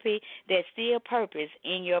chemotherapy. There's still purpose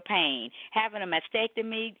in your pain. Having a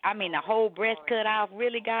mastectomy, the whole breast cut off,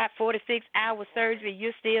 really, God, 46-hour surgery,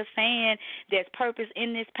 you're still saying there's purpose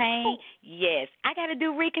in this pain? Yes. I got to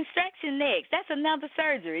do reconstruction next. That's another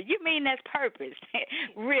surgery. You mean that's purpose?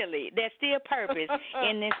 Really, there's still purpose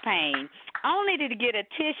in this pain. Only to get a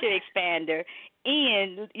tissue expander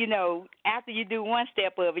in, after you do one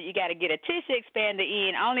step of it, you got to get a tissue expander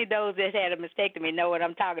in. Only those that had a mastectomy know what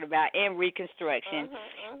I'm talking about, and reconstruction.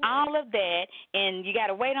 All of that, and you got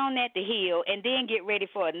to wait on that to heal, and then get ready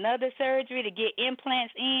for another surgery to get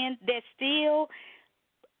implants in. That's still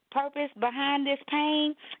purpose behind this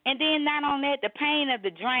pain. And then not on that, the pain of the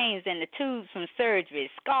drains and the tubes from surgery,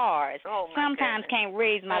 scars. Sometimes can't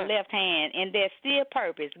raise my left hand, and there's still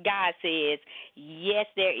purpose. God says, yes,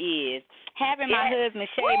 there is. Having my husband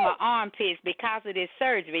shave my armpits because of this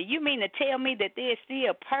surgery, you mean to tell me that there's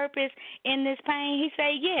still purpose in this pain? He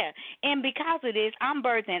said, yeah. And because of this, I'm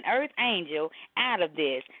birthing Earth Angel out of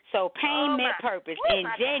this. So pain met purpose in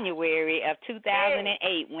January of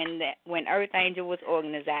 2008 when Earth Angel was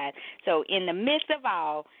organized. So in the midst of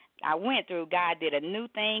all I went through, God did a new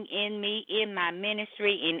thing in me, in my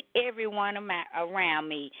ministry, in everyone around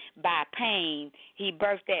me. By pain, he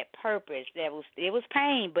birthed that purpose. It was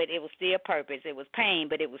pain, but it was still purpose. It was pain,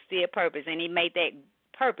 but it was still purpose. And he made that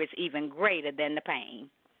purpose even greater than the pain.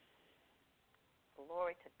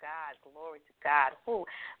 Glory to God. Glory to God. Ooh,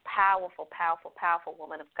 powerful, powerful, powerful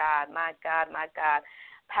woman of God. My God, my God.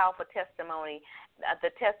 Powerful testimony. The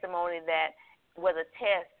testimony that was a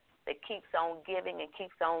test that keeps on giving and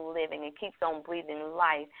keeps on living and keeps on breathing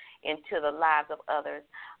life into the lives of others.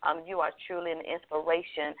 You are truly an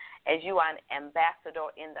inspiration as you are an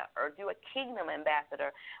ambassador in the earth. You're a kingdom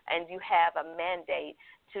ambassador, and you have a mandate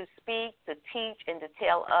to speak, to teach, and to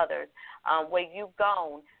tell others where you've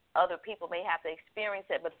gone. Other people may have to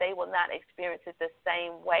experience it, but they will not experience it the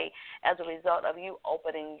same way as a result of you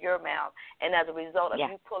opening your mouth and as a result of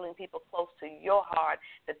you pulling people close to your heart,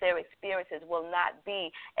 that their experiences will not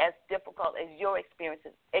be as difficult as your experience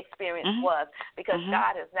was, because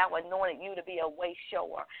God has now anointed you to be a way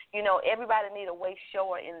shower. Everybody needs a way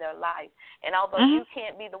shower in their life. And although you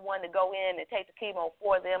can't be the one to go in and take the chemo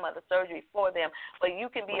for them or the surgery for them, but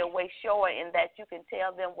you can be a way shower in that you can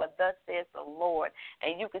tell them what thus says the Lord,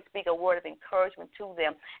 and you can speak a word of encouragement to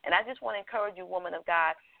them. And I just want to encourage you, woman of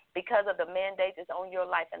God, because of the mandate that's on your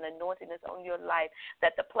life and the anointing that's on your life,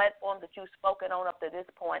 that the platforms that you've spoken on up to this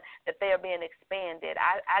point, that they are being expanded.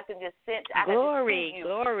 I can just sense, glory.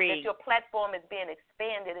 that your platform is being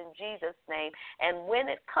expanded in Jesus' name. And when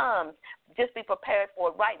it comes, just be prepared for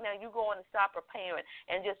it. Right now, you're going to start preparing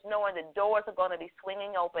and just knowing the doors are going to be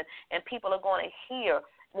swinging open and people are going to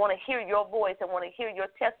want to hear your voice and want to hear your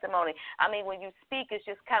testimony. I mean, when you speak, it's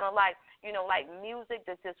just kind of like, like music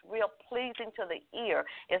that's just real pleasing to the ear.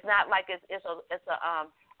 It's not like it's just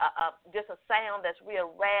a sound that's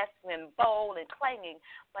real raspy and bold and clanging,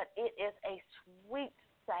 but it is a sweet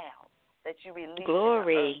sound that you release.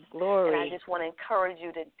 Glory. And I just want to encourage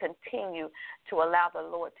you to continue to allow the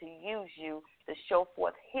Lord to use you to show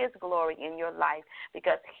forth his glory in your life,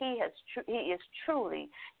 because he is truly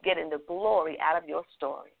getting the glory out of your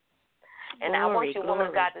story. And I want you, woman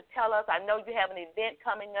of God, to tell us, I know you have an event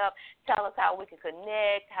coming up. Tell us how we can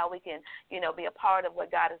connect, how we can, be a part of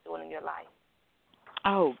what God is doing in your life.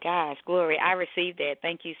 Oh, gosh, glory. I receive that.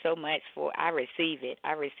 Thank you so much I receive it.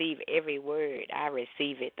 I receive every word. I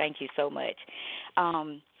receive it. Thank you so much.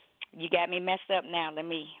 You got me messed up now. Let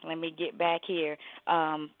me get back here.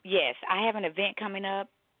 Yes, I have an event coming up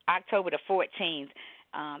October the 14th.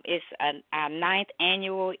 It's our 9th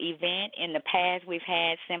annual event. In the past, we've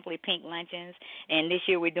had Simply Pink luncheons, and this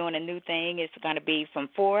year we're doing a new thing. It's going to be from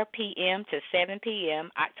 4 p.m. to 7 p.m.,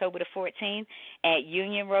 October the 14th, at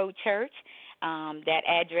Union Road Church. That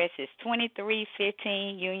address is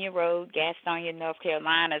 2315 Union Road, Gastonia, North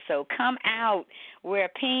Carolina. So come out. We're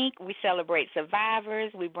pink. We celebrate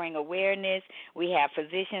survivors. We bring awareness. We have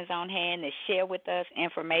physicians on hand to share with us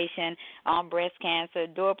information on breast cancer,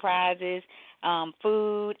 door prizes,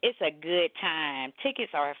 food. It's a good time.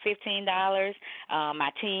 Tickets are $15.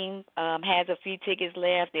 My team has a few tickets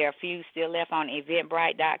left. There are a few still left on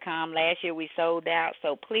Eventbrite.com. Last year we sold out,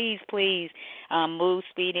 so please move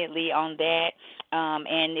speedily on that.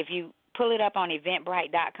 And if you pull it up on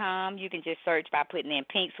Eventbrite.com, you can just search by putting in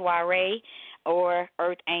Pink Soiree or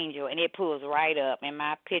Earth Angel, and it pulls right up, and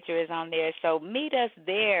my picture is on there. So meet us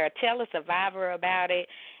there. Tell a survivor about it.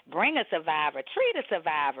 Bring a survivor. Treat a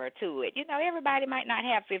survivor to it. You know, everybody might not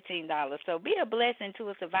have $15, so be a blessing to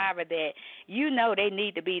a survivor that you know they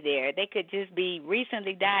need to be there. They could just be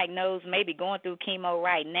recently diagnosed, maybe going through chemo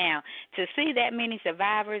right now. To see that many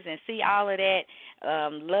survivors and see all of that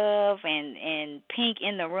love and pink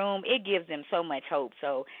in the room, it gives them so much hope.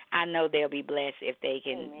 So I know they'll be blessed if they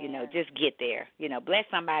can, Amen. you know, just get there. You know, bless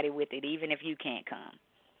somebody with it, even if you can't come.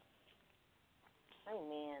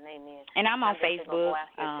 Amen. And I'm on Facebook.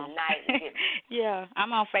 Yeah,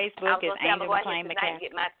 I'm on Facebook as Angel McClain McCaskill.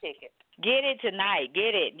 Get my ticket. Get it tonight.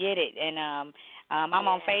 Get it. And I'm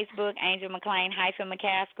on Facebook, Angel McClain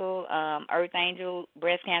McCaskill. Earth Angel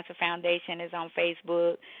Breast Cancer Foundation is on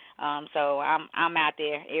Facebook. So I'm out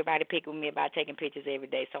there. Everybody pick with me about taking pictures every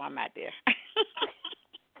day, so I'm out there.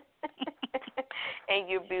 And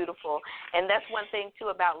you're beautiful. And that's one thing,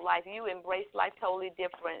 too, about life. You embrace life totally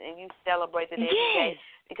different, and you celebrate it every day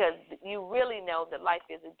because you really know that life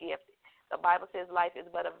is a gift. The Bible says life is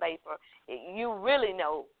but a vapor. You really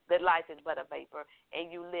know that life is but a vapor, and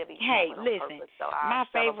you live each moment on purpose. So my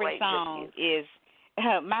favorite song is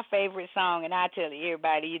my favorite song, and I tell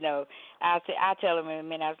everybody, you know, I tell them in a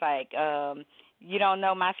minute, I was like, you don't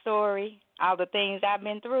know my story, all the things I've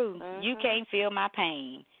been through. Mm-hmm. You can't feel my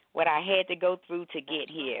pain, what I had to go through to get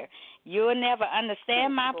here. You'll never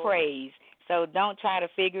understand my praise, so don't try to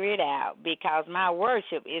figure it out because my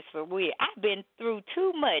worship is for real. I've been through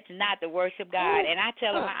too much not to worship God, and I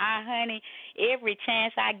tell him, honey, every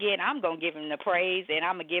chance I get, I'm going to give him the praise and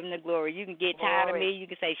I'm going to give him the glory. You can get tired of me. You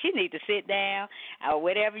can say, she needs to sit down or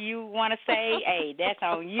whatever you want to say. Hey, that's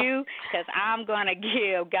on you because I'm going to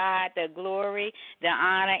give God the glory, the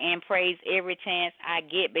honor, and praise every chance I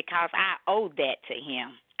get because I owe that to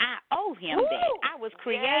him. I owe him that. I was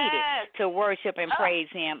created to worship and praise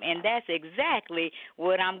him, and that's exactly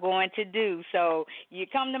what I'm going to do. So you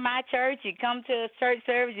come to my church, you come to a church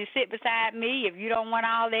service, you sit beside me. If you don't want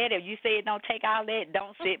all that, if you say it don't take all that,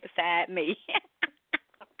 don't sit beside me.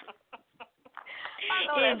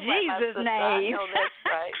 In Jesus' name. I know that's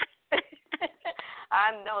right.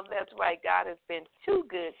 I know that's right. God has been too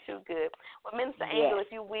good, too good. Well, Minister Angel, if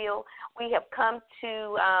you will, we have come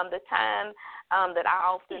to the time that I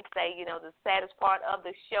often say, you know, the saddest part of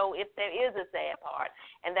the show, if there is a sad part,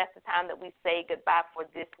 and that's the time that we say goodbye for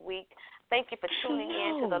this week. Thank you for tuning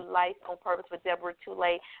in to the Life on Purpose with Deborah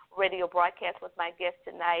Tulay radio broadcast with my guest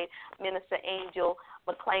tonight, Minister Angel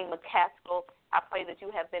McClain McCaskill. I pray that you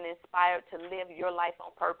have been inspired to live your life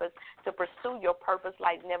on purpose, to pursue your purpose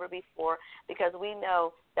like never before, because we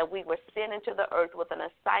know that we were sent into the earth with an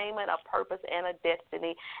assignment, a purpose, and a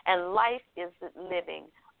destiny, and life is living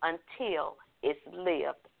until it's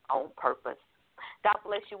lived on purpose. God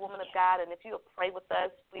bless you, woman of God, and if you'll pray with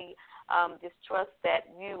us, we just trust that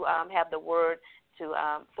you have the word to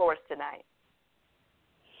for us tonight.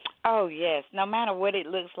 Oh, yes. No matter what it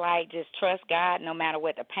looks like, just trust God. No matter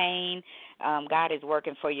what the pain, God is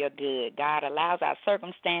working for your good. God allows our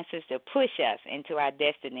circumstances to push us into our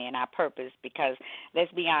destiny and our purpose because,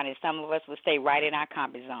 let's be honest, some of us will stay right in our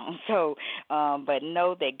comfort zone. So, but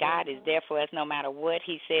know that God is there for us no matter what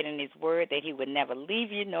he said in his word, that he would never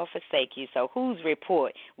leave you nor forsake you. So whose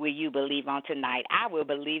report will you believe on tonight? I will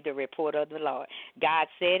believe the report of the Lord. God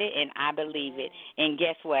said it, and I believe it. And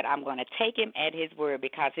guess what? I'm going to take him at his word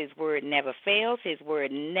because his word never fails. His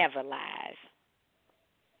word never lies.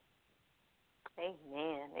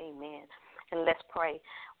 Amen. Amen. And let's pray.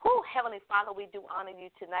 Heavenly Father, we do honor you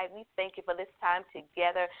tonight. We thank you for this time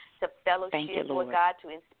together to fellowship, you, Lord God, to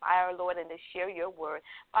inspire, Lord, and to share your word.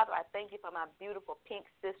 Father, I thank you for my beautiful pink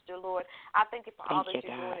sister, Lord. I thank you for all that you're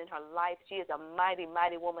doing in her life. She is a mighty,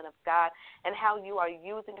 mighty woman of God, and how you are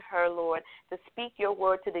using her, Lord, to speak your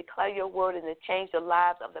word, to declare your word, and to change the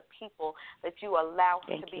lives of the people that you allow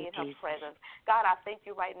her to be in her presence. God, I thank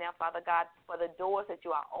you right now, Father God, for the doors that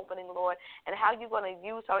you are opening, Lord, and how you're going to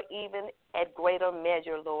use her even at greater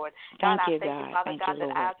measure, Lord. God, I thank you, Father God,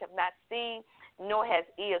 that eyes have not seen, nor has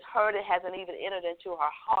ears heard. It hasn't even entered into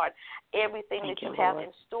her heart everything that you have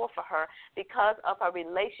in store for her because of her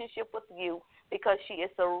relationship with you, because she is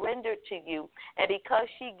surrendered to you, and because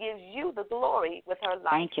she gives you the glory with her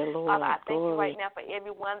life. Thank you, Lord. Father, I thank you right now for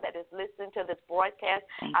everyone that is listening to this broadcast.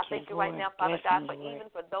 I thank you right now, Father God, for even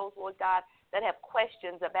for those, Lord God, that have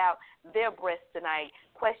questions about their breasts tonight,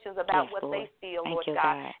 questions about what they feel, Lord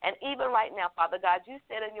God. And even right now, Father God, you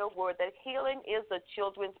said in your word that healing is the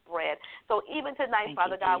children's bread. So even tonight,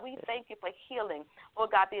 Father God, we thank you for healing,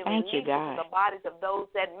 Lord God, being released into the bodies of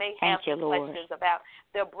those that may have questions about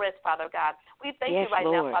their breasts, Father God. We thank you right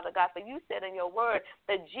now, Father God, for you said in your word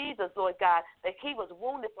that Jesus, Lord God, that he was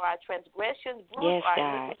wounded for our transgressions, bruised for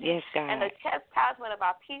our iniquities, and the chastisement of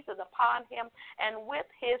our peace is upon him, and with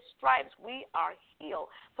his stripes we are healed.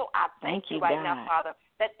 So I thank you right now, Father,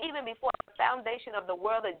 that even before the foundation of the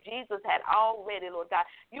world, that Jesus had already, Lord God,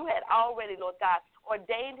 you had already, Lord God,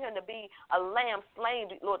 ordained him to be a lamb slain,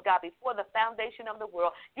 Lord God, before the foundation of the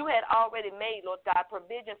world. You had already made, Lord God,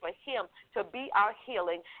 provision for him to be our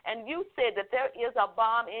healing. And you said that there is a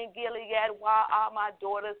balm in Gilead. Why are my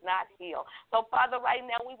daughters not healed? So, Father, right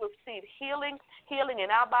now we receive healing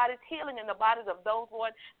in our bodies, healing in the bodies of those,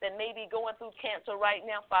 Lord, that may be going through cancer right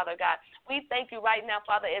now, Father God. We thank you right now,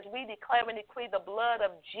 Father, as we declare and decree the blood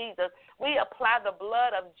of Jesus. We apply the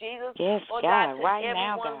blood of Jesus, Lord God, to right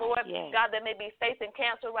everyone, now, Lord, God, that may be facing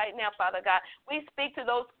cancer right now, Father God. We speak to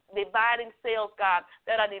those dividing cells, God,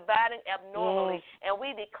 that are dividing abnormally. And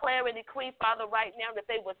we declare and decree, Father, right now that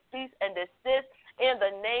they will cease and desist in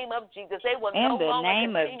the name of Jesus. They will no longer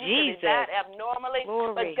continue to divide abnormally.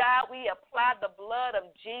 But, God, we apply the blood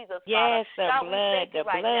of Jesus, Father. God, we thank you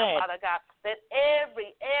right now, Father God, that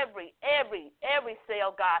every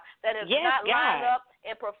cell, God, that is not lined up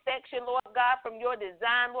in perfection, Lord God, from your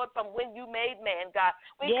design, Lord, from when you made man, God.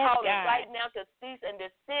 We call it right now to cease and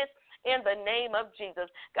desist in the name of Jesus.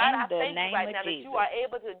 God, I thank you right now that you are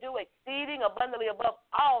able to do exceeding abundantly above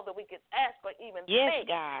all that we can ask or even think,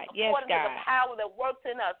 according to the power that works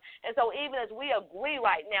in us. And so even as we agree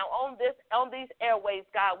right now on these airways,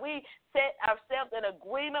 God, we set ourselves in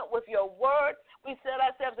agreement with your word. We set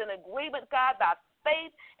ourselves in agreement, God, by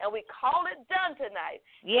faith, and we call it done tonight.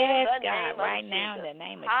 Yes, God, right now in the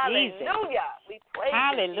name of Jesus. Hallelujah. We praise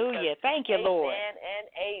Hallelujah. you, Thank you, Lord. Amen and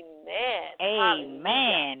amen.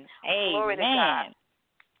 Amen. Glory to God. Amen.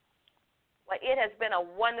 Well, it has been a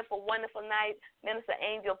wonderful, wonderful night. Minister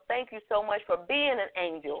Angel, thank you so much for being an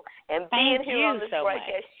angel and being here on this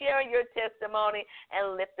broadcast, sharing your testimony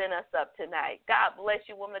and lifting us up tonight. God bless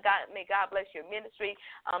you, woman of God. May God bless your ministry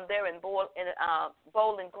there in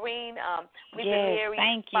Bowling Green. We've been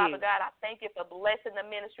married, Father God. I thank you for blessing the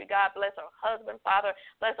ministry. God bless her husband, Father.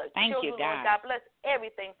 Bless her children, Lord God. Bless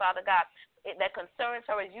everything, Father God, that concerns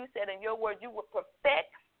her. As you said in your word, you will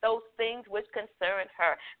perfect those things which concern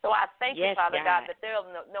her. So I thank you, Father God, that there is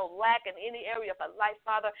no lack in any area of her life,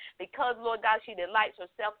 Father, because, Lord God, she delights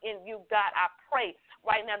herself in you, God. I pray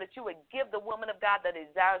right now that you would give the woman of God the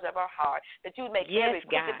desires of her heart, that you would make every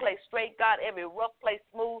crooked place straight, God, every rough place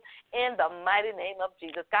smooth, in the mighty name of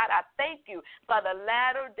Jesus. God, I thank you for the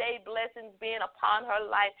latter day blessings being upon her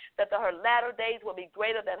life, that her latter days will be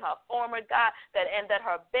greater than her former, God, and that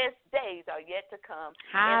her best days are yet to come.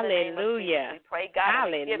 Hallelujah. We pray, God.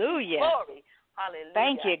 Hallelujah. Glory. Hallelujah.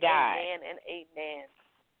 Thank you, God. Amen and amen.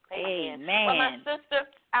 Amen. Well, my sister,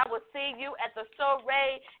 I will see you at the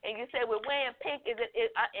soiree, and you said we're wearing pink. Do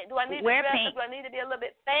I need to dress up? Do I need to be a little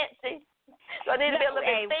bit fancy? Do I need to be a little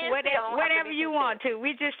bit fancy? Whatever you want to.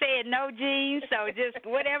 We just said no jeans, so just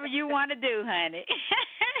whatever you want to do, honey.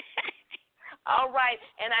 All right,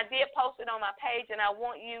 and I did post it on my page, and I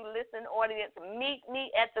want you, listening audience, meet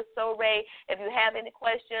me at the soiree. If you have any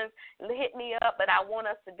questions, hit me up, but I want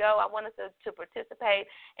us to go. I want us to participate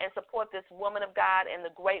and support this woman of God and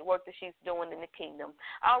the great work that she's doing in the kingdom.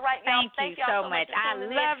 All right, y'all. Thank you so much. I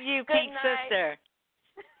love you, Pink Sister.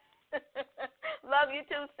 Love you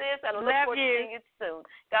too, sis. I look forward to seeing you soon.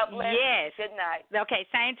 God bless you. Good night. Okay,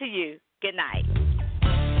 same to you. Good night.